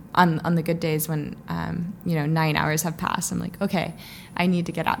work, and on the good days when 9 hours have passed, I'm like, okay, I need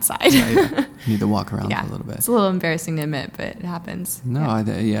to get outside. Right. You need to walk around for a little bit. It's a little embarrassing to admit, but it happens. No,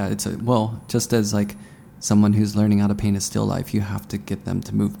 it's just as like someone who's learning how to paint a still life, you have to get them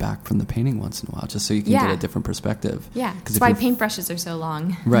to move back from the painting once in a while, just so you can get a different perspective. Yeah, that's why paintbrushes are so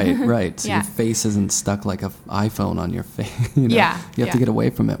long. Right. So your face isn't stuck like an iPhone on your face. You have to get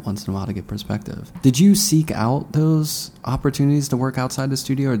away from it once in a while to get perspective. Did you seek out those opportunities to work outside the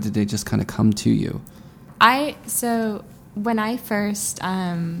studio, or did they just kind of come to you? So when I first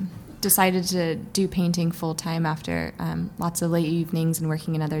decided to do painting full time after lots of late evenings and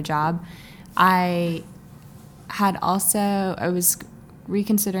working another job, I was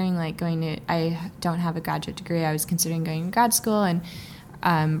reconsidering I don't have a graduate degree. I was considering going to grad school and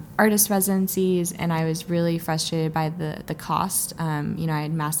artist residencies, and I was really frustrated by the cost. I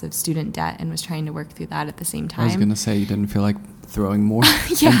had massive student debt and was trying to work through that at the same time. I was going to say, you didn't feel like throwing more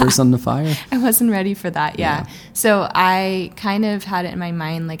embers on the fire? I wasn't ready for that, So I kind of had it in my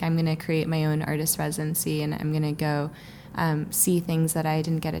mind, like, I'm going to create my own artist residency, and I'm going to go see things that I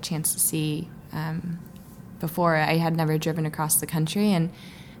didn't get a chance to see before. I had never driven across the country,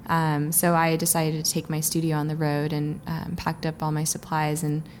 and so I decided to take my studio on the road and packed up all my supplies,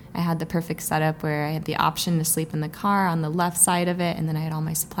 and I had the perfect setup where I had the option to sleep in the car on the left side of it, and then I had all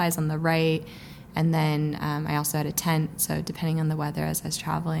my supplies on the right, and then I also had a tent, so depending on the weather as I was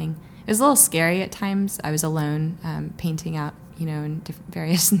traveling. It was a little scary at times. I was alone painting out, in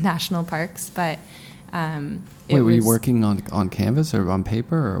various national parks, but were you working on canvas or on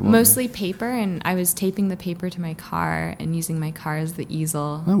paper? Or what? Mostly paper, and I was taping the paper to my car and using my car as the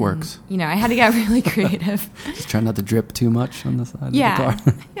easel. That works. And, I had to get really creative. Just try not to drip too much on the side of the car.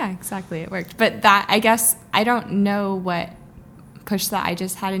 Yeah, exactly. It worked. But that, I guess, I don't know what pushed that. I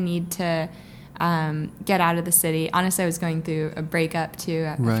just had a need to get out of the city. Honestly, I was going through a breakup, too,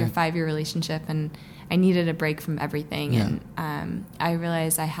 after a 5-year relationship, and I needed a break from everything. Yeah. And I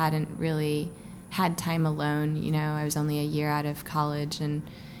realized I hadn't really had time alone. I was only a year out of college, and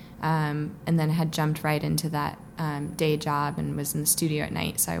then had jumped right into that day job and was in the studio at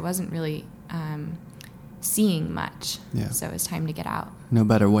night. So I wasn't really seeing much. Yeah. So it was time to get out. No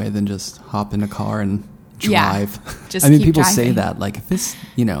better way than just hop in a car and drive. Yeah, just people driving. say that, like, if this,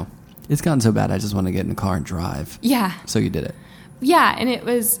 it's gotten so bad, I just want to get in the car and drive. Yeah. So you did it. Yeah, and it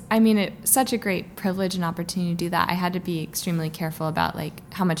was, it's such a great privilege and opportunity to do that. I had to be extremely careful about,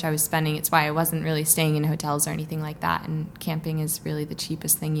 how much I was spending. It's why I wasn't really staying in hotels or anything like that, and camping is really the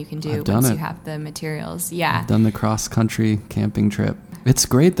cheapest thing you can do once you have the materials. Yeah. I've done the cross-country camping trip. It's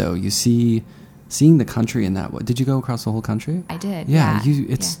great, though. You seeing the country in that way. Did you go across the whole country? I did, yeah.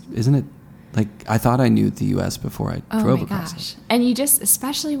 Isn't it, I thought I knew the U.S. before I drove across it. And you just,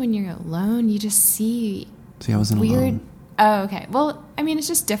 especially when you're alone, you just see I wasn't weird alone. Oh, okay. Well, it's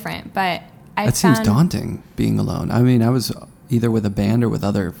just different, but It seems daunting, being alone. I was either with a band or with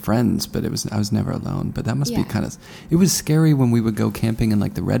other friends, but I was never alone. But that must be kind of... It was scary when we would go camping in,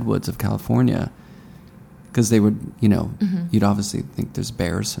 the redwoods of California, because they would, you'd obviously think there's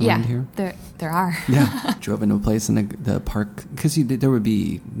bears around here. There are. Yeah. Drove into a place in the park, because there would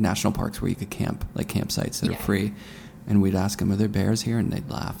be national parks where you could camp, campsites that are free, and we'd ask them, are there bears here? And they'd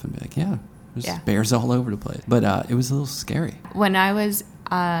laugh and be like, yeah. There's bears all over the place. But it was a little scary. When I was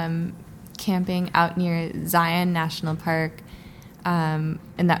camping out near Zion National Park, and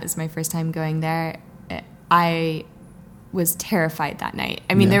that was my first time going there, I was terrified that night.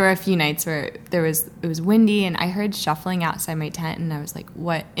 There were a few nights where it was windy, and I heard shuffling outside my tent, and I was like,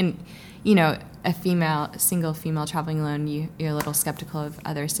 what? And, a single female traveling alone, you're a little skeptical of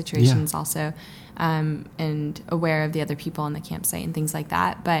other situations also. And aware of the other people on the campsite and things like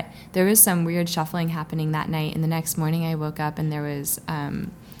that. But there was some weird shuffling happening that night, and the next morning I woke up and there was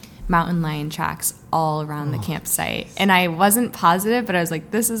mountain lion tracks all around the campsite. And I wasn't positive, but I was like,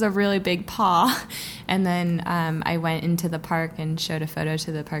 this is a really big paw. And then I went into the park and showed a photo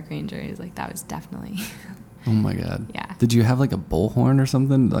to the park ranger. He was like, that was definitely... Oh my God. Yeah. Did you have a bullhorn or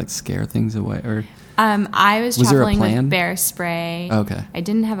something to scare things away? Or I was traveling with bear spray. Okay. I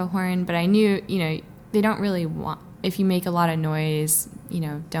didn't have a horn, but I knew, they don't really want, if you make a lot of noise,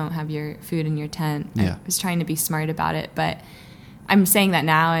 don't have your food in your tent. Yeah. I was trying to be smart about it, but I'm saying that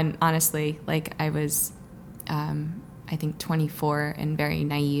now, and honestly, I was, I think 24 and very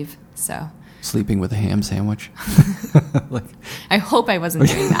naive, so... Sleeping with a ham sandwich. I hope I wasn't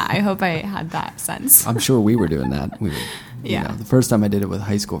doing that. I hope I had that sense. I'm sure we were doing that. We were, the first time I did it with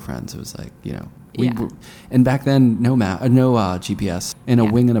high school friends, it was we were, and back then no GPS, and a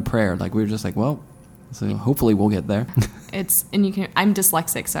wing and a prayer. We were just well, so hopefully we'll get there. I'm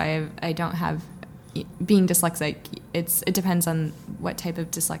dyslexic, so I don't have. Being dyslexic, it depends on what type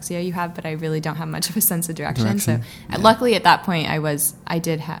of dyslexia you have, but I really don't have much of a sense of direction. So luckily at that point I was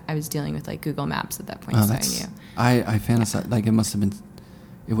dealing with Google Maps at that point, so I knew. I fantasize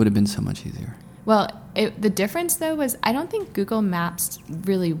it would have been so much easier. Well, the difference, though, was I don't think Google Maps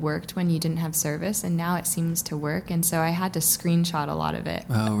really worked when you didn't have service, and now it seems to work. And so I had to screenshot a lot of it.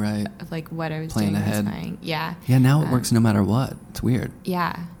 Oh, right. Of like what I was Playing doing. ahead. Yeah. Yeah, now it works no matter what. It's weird.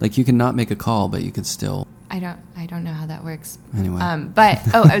 Yeah. Like you can not make a call, but you can still... I don't know how that works. Anyway.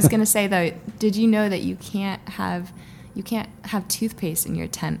 But, I was going to say, though, did you know that you can't have toothpaste in your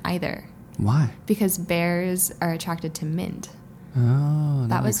tent either? Why? Because bears are attracted to mint. Oh,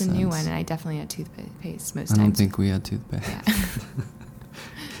 that was makes a new sense. one, and I definitely had toothpaste most I times. don't think we had toothpaste. Yeah.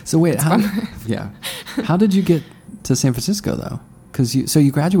 So wait, how did you get to San Francisco though? Because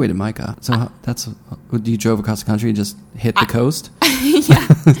you graduated MICA, so you drove across the country and just hit the coast. Yeah,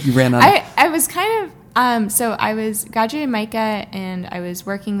 you ran out. I was kind of so I was graduated MICA, and I was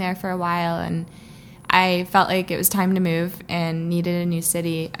working there for a while, and I felt like it was time to move and needed a new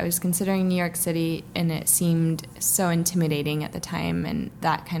city. I was considering New York City, and it seemed so intimidating at the time, and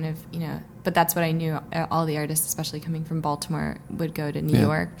that kind of, but that's what I knew. All the artists, especially coming from Baltimore, would go to New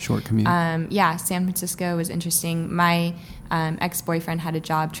York. Short commute. San Francisco was interesting. My ex-boyfriend had a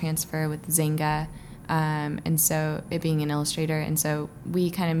job transfer with Zynga, and so it being an illustrator, and so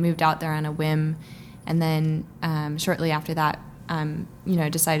we kind of moved out there on a whim, and then shortly after that,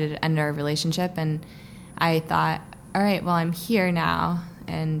 decided to end our relationship, and I thought, all right, well, I'm here now,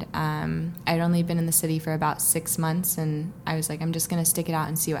 and I'd only been in the city for about 6 months, and I was like, I'm just going to stick it out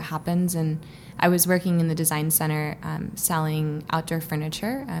and see what happens. And I was working in the design center selling outdoor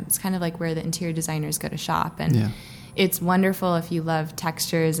furniture. It's kind of like where the interior designers go to shop, and it's wonderful if you love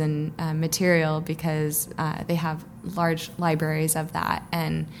textures and material, because they have large libraries of that,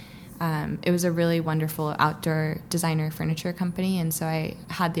 and it was a really wonderful outdoor designer furniture company, and so I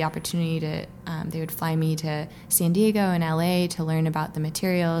had the opportunity to, they would fly me to San Diego and LA to learn about the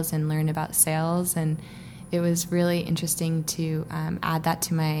materials and learn about sales, and it was really interesting to add that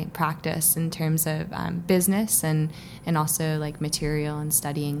to my practice in terms of business and also like material and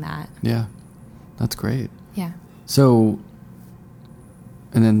studying that. Yeah, that's great. Yeah. So,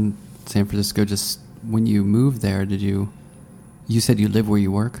 and then San Francisco, just when you moved there, you said you live where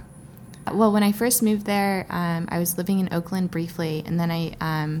you work? Well, when I first moved there, I was living in Oakland briefly, and then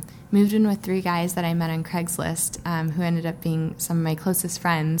I moved in with 3 guys that I met on Craigslist, who ended up being some of my closest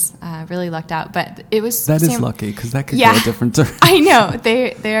friends. Really lucked out, but it was... That is lucky, because that could go a different direction. I know,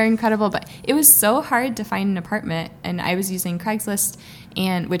 they are incredible, but it was so hard to find an apartment, and I was using Craigslist,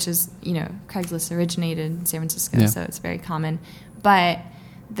 and which is, Craigslist originated in San Francisco, so it's very common. But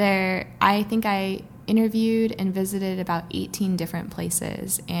I think I interviewed and visited about 18 different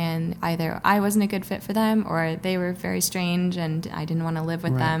places, and either I wasn't a good fit for them, or they were very strange and I didn't want to live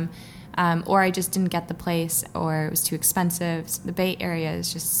with them, or I just didn't get the place, or it was too expensive. The Bay Area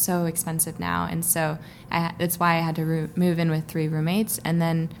is just so expensive now, and so that's why I had to move in with 3 roommates. And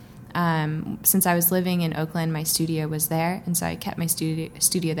then since I was living in Oakland, my studio was there, and so I kept my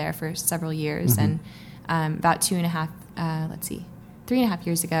studio there for several years. Mm-hmm. And about 3.5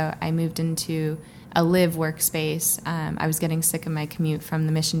 years ago, I moved into a live workspace. I was getting sick of my commute from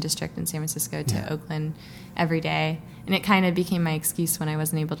the Mission District in San Francisco to Oakland every day. And it kind of became my excuse when I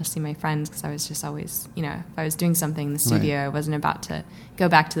wasn't able to see my friends, because I was just always, if I was doing something in the studio, I wasn't about to go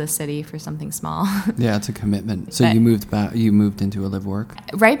back to the city for something small. Yeah, it's a commitment. So you moved into a live work?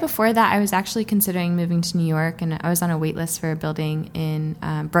 Right before that, I was actually considering moving to New York, and I was on a wait list for a building in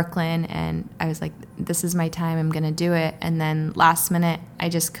Brooklyn, and I was like, this is my time, I'm going to do it. And then last minute, I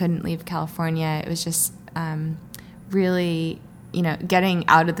just couldn't leave California. It was just really... getting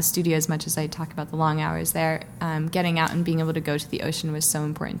out of the studio, as much as I talk about the long hours there, getting out and being able to go to the ocean was so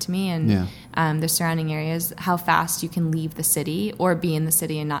important to me, and the surrounding areas, how fast you can leave the city or be in the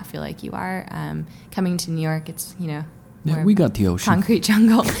city and not feel like you are. Coming to New York, it's, we got the ocean. Concrete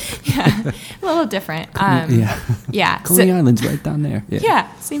jungle. A little different. Coney Island's right down there.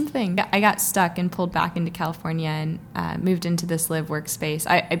 Yeah, same thing. I got stuck and pulled back into California and moved into this live workspace.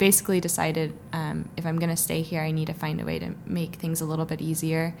 I basically decided if I'm going to stay here, I need to find a way to make things a little bit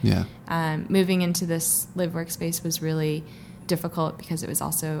easier. Moving into this live workspace was really difficult because it was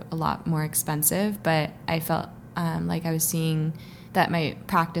also a lot more expensive, but I felt like I was seeing that my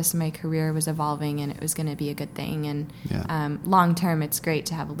practice and my career was evolving, and it was going to be a good thing. And long term, it's great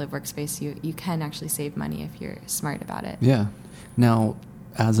to have a live workspace. You can actually save money if you're smart about it. Yeah. Now,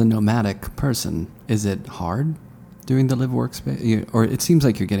 as a nomadic person, is it hard doing the live workspace? Or it seems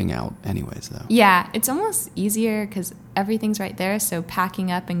like you're getting out anyways, though. Yeah, it's almost easier because everything's right there. So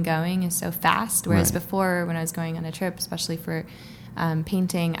packing up and going is so fast. Whereas before, when I was going on a trip, especially for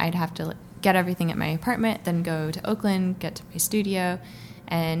painting, I'd have to get everything at my apartment, then go to Oakland, get to my studio,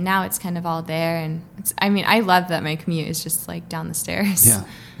 And now it's kind of all there. And I love that my commute is just like down the stairs. Yeah,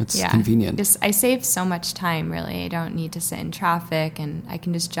 it's convenient. I save so much time, really. I don't need to sit in traffic, and I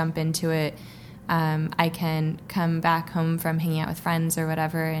can just jump into it. I can come back home from hanging out with friends or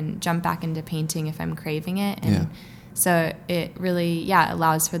whatever and jump back into painting if I'm craving it. And so it really,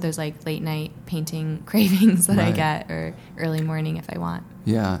 allows for those like late night painting cravings that I get, or early morning if I want.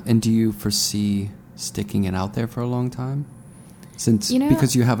 Yeah. And do you foresee sticking it out there for a long time?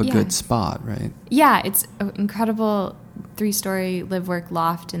 Because you have a good spot, right? Yeah, it's an incredible 3-story live-work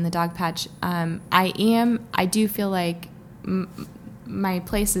loft in the dog patch. I do feel like my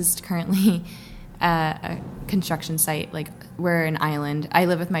place is currently a construction site. Like, we're an island. I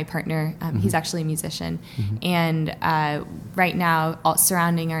live with my partner. He's actually a musician. And right now,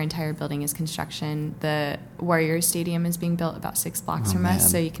 surrounding our entire building is construction. The Warriors Stadium is being built about 6 blocks from us.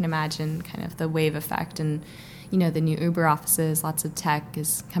 So you can imagine kind of the wave effect. And the new Uber offices, lots of tech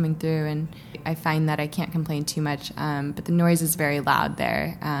is coming through, and I find that I can't complain too much, but the noise is very loud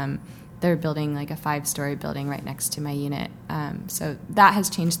there. They're building like a 5-story building right next to my unit, so that has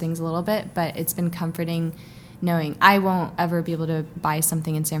changed things a little bit, but it's been comforting knowing I won't ever be able to buy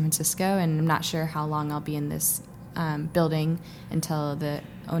something in San Francisco, and I'm not sure how long I'll be in this building until the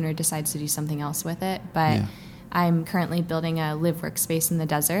owner decides to do something else with it, but I'm currently building a live workspace in the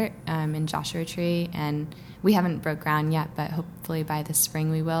desert in Joshua Tree, and we haven't broke ground yet, but hopefully by this spring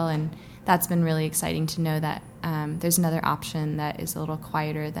we will. And that's been really exciting to know that there's another option that is a little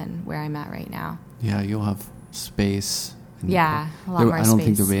quieter than where I'm at right now. Yeah, you'll have space. A lot more space. I don't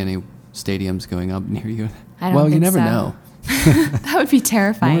think there'll be any stadiums going up near you. Well, you never know. That would be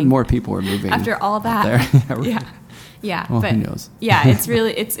terrifying. More and more people are moving after all that. Yeah. Well, but who knows?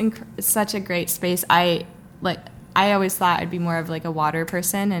 It's such a great space. I always thought I'd be more of like a water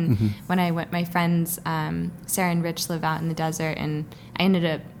person, and when I went, my friends Sarah and Rich live out in the desert, and I ended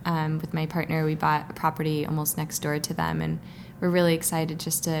up with my partner, we bought a property almost next door to them, and we're really excited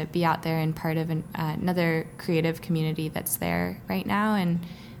just to be out there and part of another creative community that's there right now. And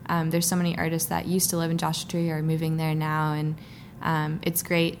there's so many artists that used to live in Joshua Tree are moving there now, and it's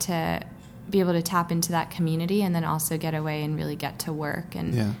great to be able to tap into that community and then also get away and really get to work.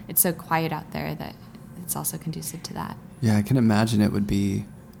 And it's so quiet out there that it's also conducive to that. Yeah, I can imagine it would be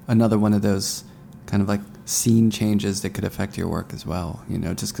another one of those kind of like scene changes that could affect your work as well,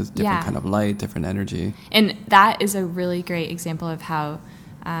 just because different kind of light, different energy. And that is a really great example of how,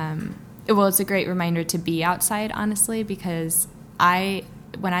 it's a great reminder to be outside, honestly, because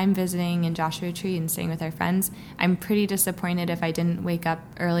when I'm visiting in Joshua Tree and staying with our friends, I'm pretty disappointed if I didn't wake up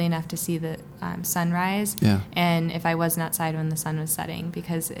early enough to see the sunrise, and if I wasn't outside when the sun was setting,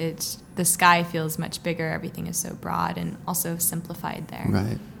 because the sky feels much bigger. Everything is so broad and also simplified there.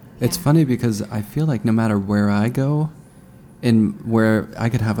 Right. It's funny because I feel like no matter where I go, where I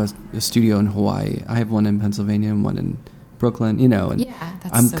could have a studio in Hawaii, I have one in Pennsylvania and one in Brooklyn, and that's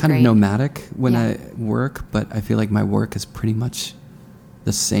I'm so kind of nomadic when I work, but I feel like my work is pretty much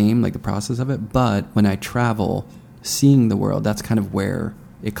the same, like the process of it, but when I travel, seeing the world, that's kind of where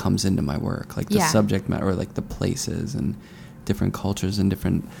it comes into my work, like the subject matter, or like the places and different cultures and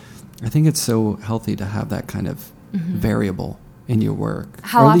different. I think it's so healthy to have that kind of variable in your work.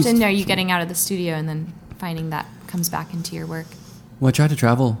 How often are you getting out of the studio and then finding that comes back into your work? Well, I try to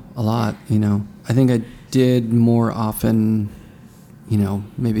travel a lot, I think I did more often,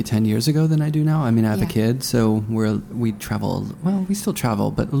 maybe 10 years ago than I do now. I mean, I have a kid, so we travel, well, we still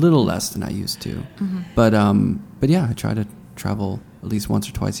travel, but a little less than I used to. But yeah, I try to travel at least once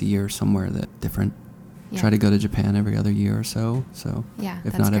or twice a year somewhere that's different. Try to go to Japan every other year or so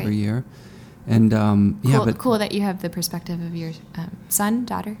if not every year. And cool that you have the perspective of your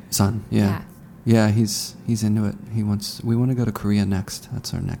daughter. Son, yeah, he's into it. We want to go to Korea next.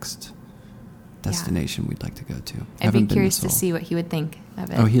 That's our next destination we'd like to go to. I'd be curious to see what he would think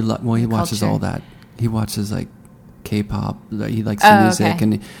of it. Oh, he watches all that. He watches like K-pop. He likes the music,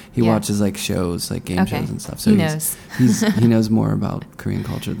 and he watches like shows, like game shows and stuff. So he knows more about Korean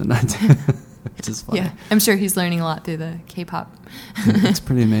culture than I do, which is funny. Yeah, I'm sure he's learning a lot through the K-pop. It's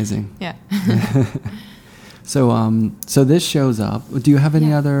pretty amazing. Yeah. So this shows up. Do you have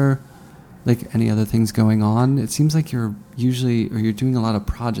any other? Like any other things going on? It seems like you're doing a lot of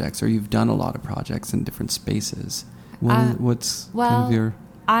projects, or you've done a lot of projects in different spaces. What's kind of your...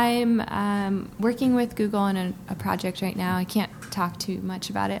 I'm working with Google on a project right now. I can't talk too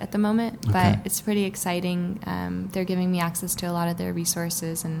much about it at the moment, but it's pretty exciting. They're giving me access to a lot of their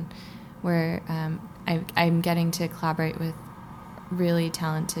resources, and where I'm getting to collaborate with really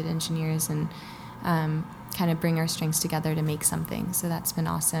talented engineers, and kind of bring our strengths together to make something. So that's been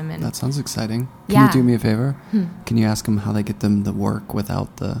awesome. And that sounds exciting. Can you do me a favor? Can you ask them how they get them to work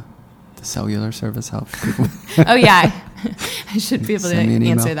without the cellular service? How people Oh, yeah. I should be able to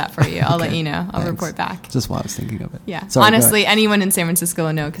answer that for you. I'll let you know. I'll report back. Just while I was thinking of it. Yeah. Sorry, honestly, anyone in San Francisco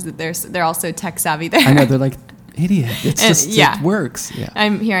will know because they're also tech savvy there. I know. They're like, idiot. It's just, it works. Yeah. I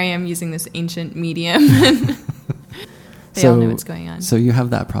am using this ancient medium. They all know what's going on. So you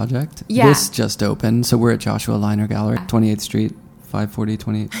have that project. Yeah. This just opened. So we're at Joshua Liner Gallery, 28th Street, 540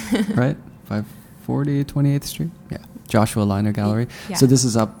 28th, right? 540 28th Street? Yeah. Joshua Liner Gallery. Yeah. So this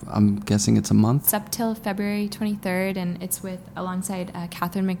is up, I'm guessing it's a month? It's up till February 23rd, and it's alongside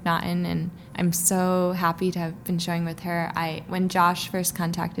Catherine McNaughton, and I'm so happy to have been showing with her. When Josh first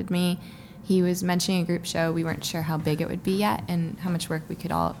contacted me, he was mentioning a group show. We weren't sure how big it would be yet and how much work we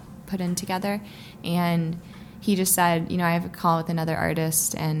could all put in together. And he just said, I have a call with another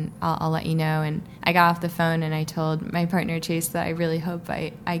artist, and I'll let you know. And I got off the phone, and I told my partner, Chase, that I really hope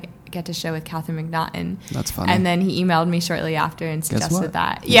I get to show with Catherine McNaughton. That's funny. And then he emailed me shortly after and suggested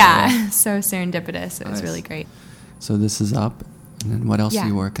that. Yeah. So serendipitous. It was really great. So this is up. And then what else are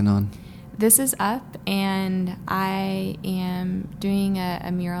you working on? This is up, and I am doing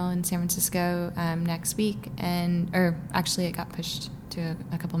a mural in San Francisco next week. Or actually it got pushed to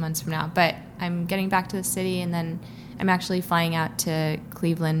a couple months from now, but I'm getting back to the city, and then I'm actually flying out to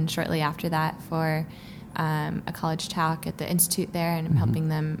Cleveland shortly after that for a college talk at the institute there, and I'm helping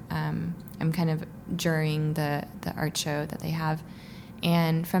them. I'm kind of jurying the art show that they have,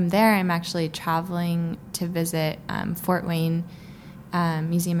 and from there I'm actually traveling to visit Fort Wayne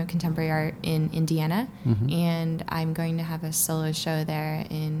Museum of Contemporary Art in Indiana, and I'm going to have a solo show there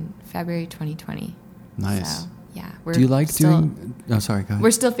in February 2020. Nice. So, yeah. Do you like doing... Oh, sorry, go ahead.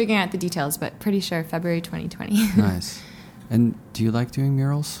 We're still figuring out the details, but pretty sure February 2020. Nice. And do you like doing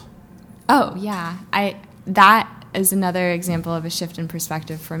murals? Oh, yeah. That is another example of a shift in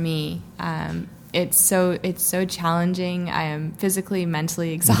perspective for me. It's so challenging. I am physically,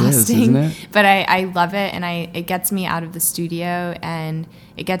 mentally exhausting. It is, isn't it? But I love it, and it gets me out of the studio, and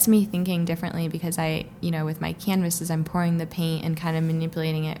it gets me thinking differently because with my canvases, I'm pouring the paint and kind of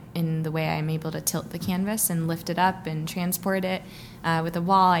manipulating it in the way I'm able to tilt the canvas and lift it up and transport it. With a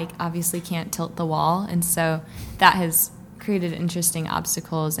wall, I obviously can't tilt the wall, and so that has created interesting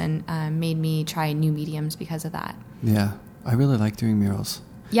obstacles and made me try new mediums because of that. Yeah, I really like doing murals.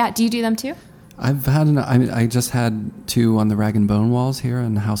 Yeah, do you do them too? I just had 2 on the Rag and Bone walls here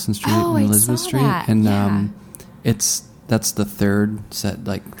on Howson Street and Elizabeth Street, and that's the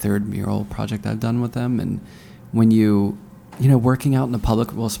third mural project I've done with them. And when working out in the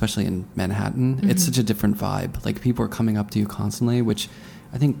public, well, especially in Manhattan, it's such a different vibe. Like, people are coming up to you constantly, which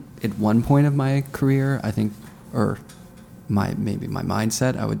I think at one point of my career, my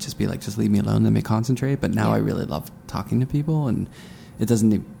mindset, I would just be like, just leave me alone, let me concentrate. But now I really love talking to people, and it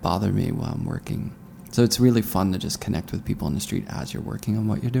doesn't bother me while I'm working. So it's really fun to just connect with people on the street as you're working on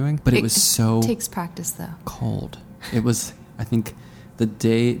what you're doing. But it takes practice, though. Cold. It was, I think, the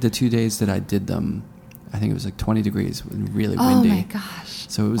 2 days that I did them, I think it was like 20 degrees and really windy. Oh my gosh.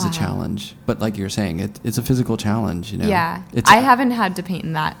 So it was a challenge. But like you're saying, it's a physical challenge, Yeah. I haven't had to paint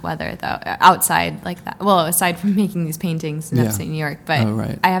in that weather, though, outside like that. Well, aside from making these paintings in upstate New York. But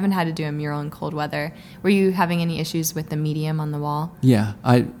I haven't had to do a mural in cold weather. Were you having any issues with the medium on the wall? Yeah.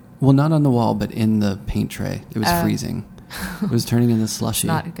 Well, not on the wall, but in the paint tray. It was freezing. It was turning into slushy.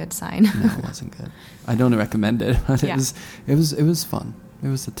 Not a good sign. No, it wasn't good. I don't recommend it. But it was fun. It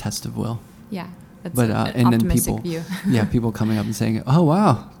was a test of will. Yeah. That's and then people coming up and saying, "Oh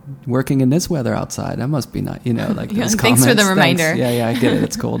wow, working in this weather outside, that must be not," those Thanks for the reminder. Yeah, I get it.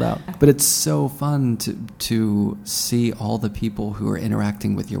 It's cold out, but it's so fun to see all the people who are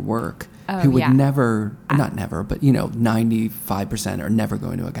interacting with your work, who would never, not never, but 95% are never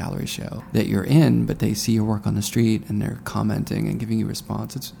going to a gallery show that you're in, but they see your work on the street and they're commenting and giving you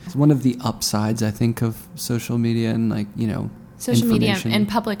response. It's one of the upsides, I think, of social media and social media and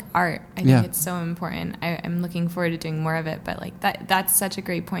public art. I think it's so important. I'm looking forward to doing more of it, but that's such a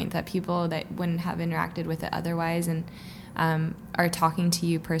great point that people that wouldn't have interacted with it otherwise and are talking to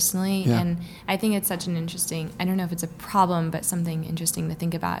you personally. Yeah. And I think it's such an interesting, I don't know if it's a problem, but something interesting to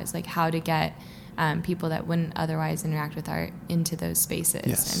think about is like how to get people that wouldn't otherwise interact with art into those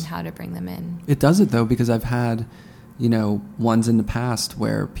spaces and how to bring them in. It does it though, because I've had, ones in the past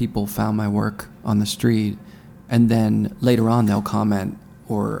where people found my work on the street, and then later on they'll comment,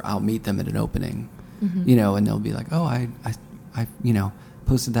 or I'll meet them at an opening, and they'll be like, "Oh, I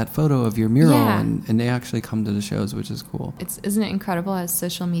posted that photo of your mural," and they actually come to the shows, which is cool. Isn't it incredible how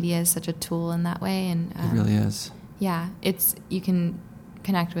social media is such a tool in that way? And it really is. Yeah, you can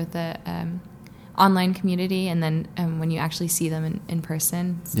connect with online community, and then when you actually see them in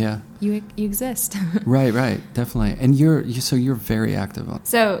person, you exist. Right, definitely. And you're very active on.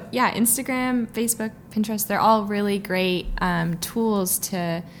 So yeah, Instagram, Facebook, Pinterest, they're all really great tools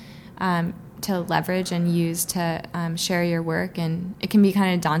to leverage and use to share your work. And it can be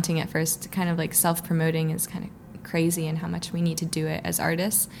kind of daunting at first. Kind of like self-promoting is kind of crazy and how much we need to do it as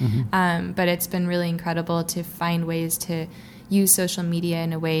artists. But it's been really incredible to find ways to use social media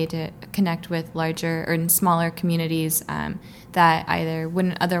in a way to connect with larger or smaller communities that either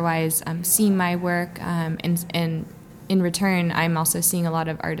wouldn't otherwise see my work. And in return, I'm also seeing a lot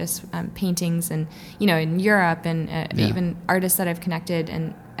of artists' paintings, and in Europe, and even artists that I've connected,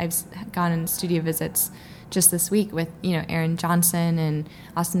 and I've gone on studio visits just this week with Aaron Johnson and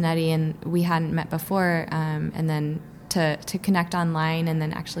Austin Nutty, and we hadn't met before, and then to connect online and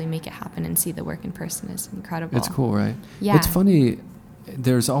then actually make it happen and see the work in person is incredible. It's cool, right? Yeah. It's funny.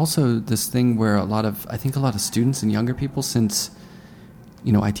 There's also this thing where I think a lot of students and younger people, since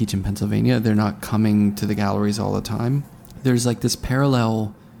I teach in Pennsylvania, they're not coming to the galleries all the time. There's like this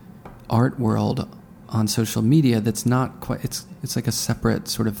parallel art world on social media that's not quite, it's like a separate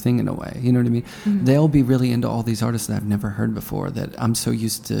sort of thing in a way. You know what I mean? Mm-hmm. They'll be really into all these artists that I've never heard before, that I'm so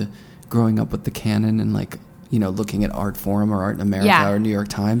used to growing up with the canon and like, looking at Art Forum or Art in America or New York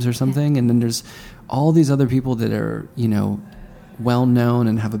Times or something. And then there's all these other people that are, well known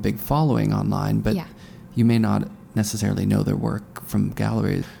and have a big following online, but you may not necessarily know their work from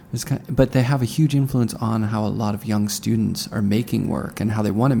galleries. But they have a huge influence on how a lot of young students are making work and how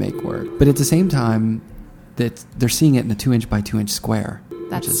they want to make work. But at the same time, that they're seeing it in a 2-inch by 2-inch square.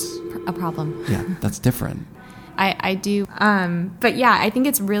 That's a problem. Yeah, that's different. I do. But yeah, I think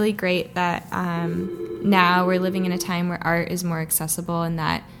it's really great that now we're living in a time where art is more accessible, and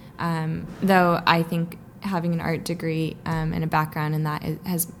that though I think having an art degree and a background in that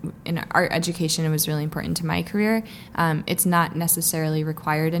in art education, it was really important to my career. It's not necessarily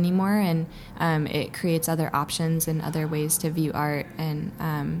required anymore, and it creates other options and other ways to view art,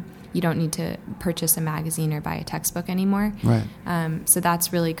 and you don't need to purchase a magazine or buy a textbook anymore. Right. So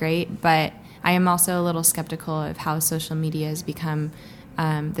that's really great, but I am also a little skeptical of how social media has become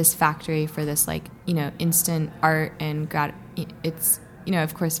this factory for this instant art, and it's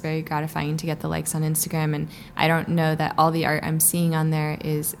of course very gratifying to get the likes on Instagram, and I don't know that all the art I'm seeing on there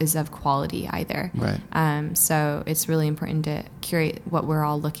is of quality either. Right. So it's really important to curate what we're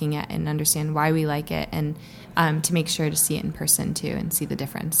all looking at and understand why we like it, and to make sure to see it in person too and see the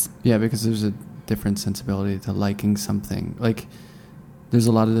difference. Yeah, because there's a different sensibility to liking something. Like there's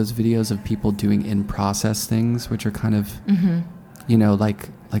a lot of those videos of people doing in-process things, which are kind of,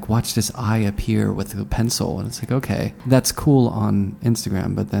 like watch this eye appear with a pencil, and it's like, okay, that's cool on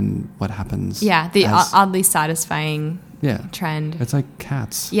Instagram, but then what happens? Yeah, the oddly satisfying trend. It's like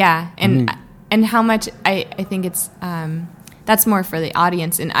cats. Yeah, and how much I think it's that's more for the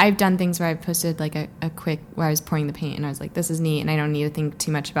audience. And I've done things where I've posted like a quick where I was pouring the paint, and I was like, this is neat, and I don't need to think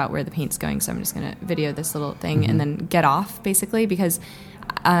too much about where the paint's going, so I'm just going to video this little thing and then get off, basically, because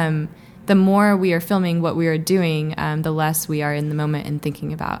the more we are filming what we are doing, the less we are in the moment and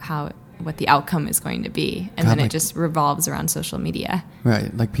thinking about what the outcome is going to be. And then it just revolves around social media.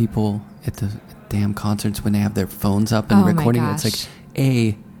 Right. Like people at the damn concerts when they have their phones up and recording it. It's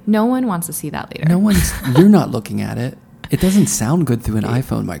like, no one wants to see that later. You're not looking at it. It doesn't sound good through an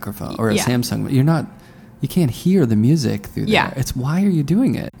iPhone microphone or a Samsung. You can't hear the music through there. Yeah. It's why are you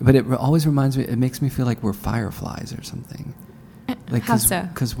doing it? But it always reminds me, it makes me feel like we're fireflies or something. Like, how so?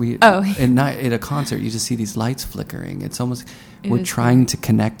 Because at a concert, you just see these lights flickering. It's almost we're trying to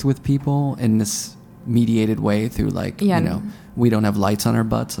connect with people in this mediated way through we don't have lights on our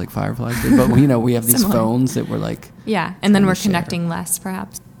butts like fireflies do, but we have these phones that we're like and then we're connecting less,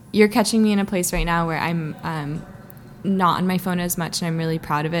 perhaps. You're catching me in a place right now where I'm not on my phone as much, and I'm really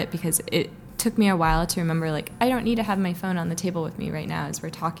proud of it, because it took me a while to remember, like, I don't need to have my phone on the table with me right now as we're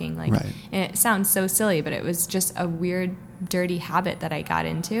talking. Like, and it sounds so silly, but it was just a weird, dirty habit that I got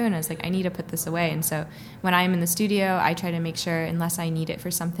into, and I was like, I need to put this away. And so when I'm in the studio, I try to make sure, unless I need it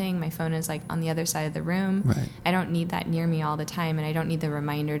for something, my phone is like on the other side of the room. Right. I don't need that near me all the time, and I don't need the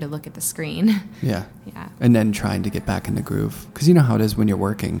reminder to look at the screen. Yeah. And then trying to get back in the groove, because you know how it is when you're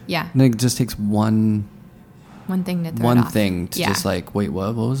working. Yeah. And it just takes one thing to throw it off. Just like, wait,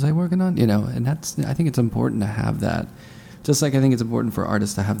 what was I working on? And I think it's important to have that. Just like I think it's important for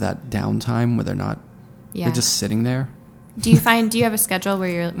artists to have that downtime where they're just sitting there. Do you have a schedule where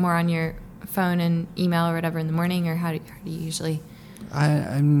you're more on your phone and email or whatever in the morning, or how do you usually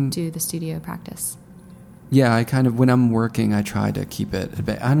do the studio practice? Yeah, I kind of, when I'm working, I try to keep it.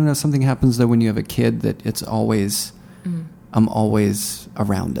 I don't know, something happens though when you have a kid that it's always I'm always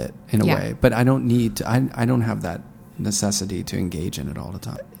around it in a way. But I don't need to, I don't have that necessity to engage in it all the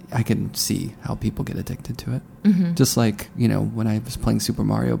time. I can see how people get addicted to it. Mm-hmm. Just like, when I was playing Super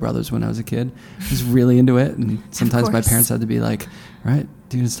Mario Brothers when I was a kid, I was really into it. And sometimes my parents had to be like, right,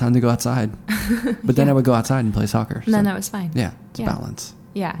 dude, it's time to go outside. But then I would go outside and play soccer. And then that was fine. Yeah, it's balance.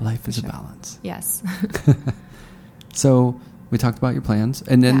 Yeah. Life is a balance. Yes. So we talked about your plans.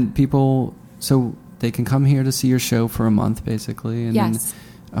 And then people, so they can come here to see your show for a month, basically. And yes.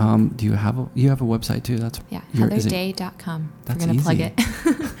 Then, do you have a website too? That's heatherday.com. That's We're going to plug easy.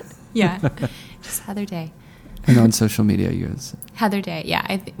 it. Yeah. Just Heather Day. And on social media, you use Heather Day.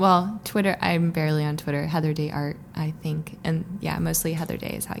 Yeah. Twitter, I'm barely on Twitter. Heather Day Art, I think. And mostly Heather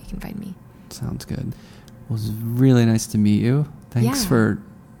Day is how you can find me. Sounds good. Well, it was really nice to meet you. Thanks for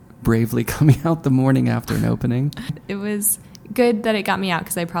bravely coming out the morning after an opening. It was good that it got me out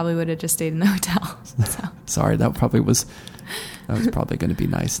because I probably would have just stayed in the hotel. So. Sorry, that was probably going to be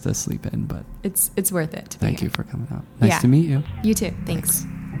nice to sleep in, but it's worth it. Thank you for coming out. Nice to meet you. You too. Thanks.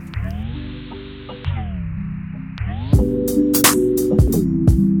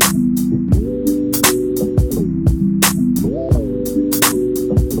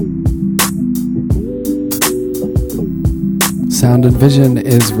 Sound and Vision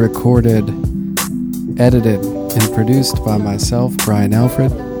is recorded, edited, and produced by myself, Brian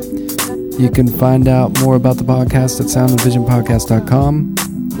Alfred. You can find out more about the podcast at soundandvisionpodcast.com.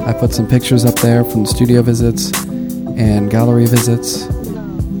 I put some pictures up there from studio visits and gallery visits.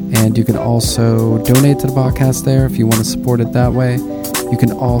 And you can also donate to the podcast there if you want to support it that way. You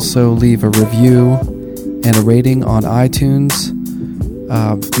can also leave a review and a rating on iTunes.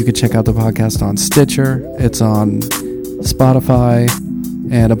 You can check out the podcast on Stitcher. It's on Spotify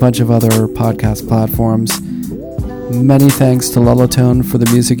and a bunch of other podcast platforms. Many thanks to Lullitone for the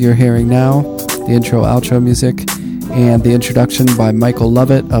music you're hearing now, the intro outro music, and the introduction by Michael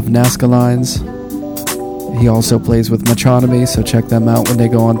Lovett of Nazca Lines. He also plays with Metronomy, so check them out when they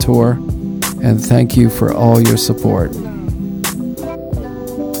go on tour. And thank you for all your support.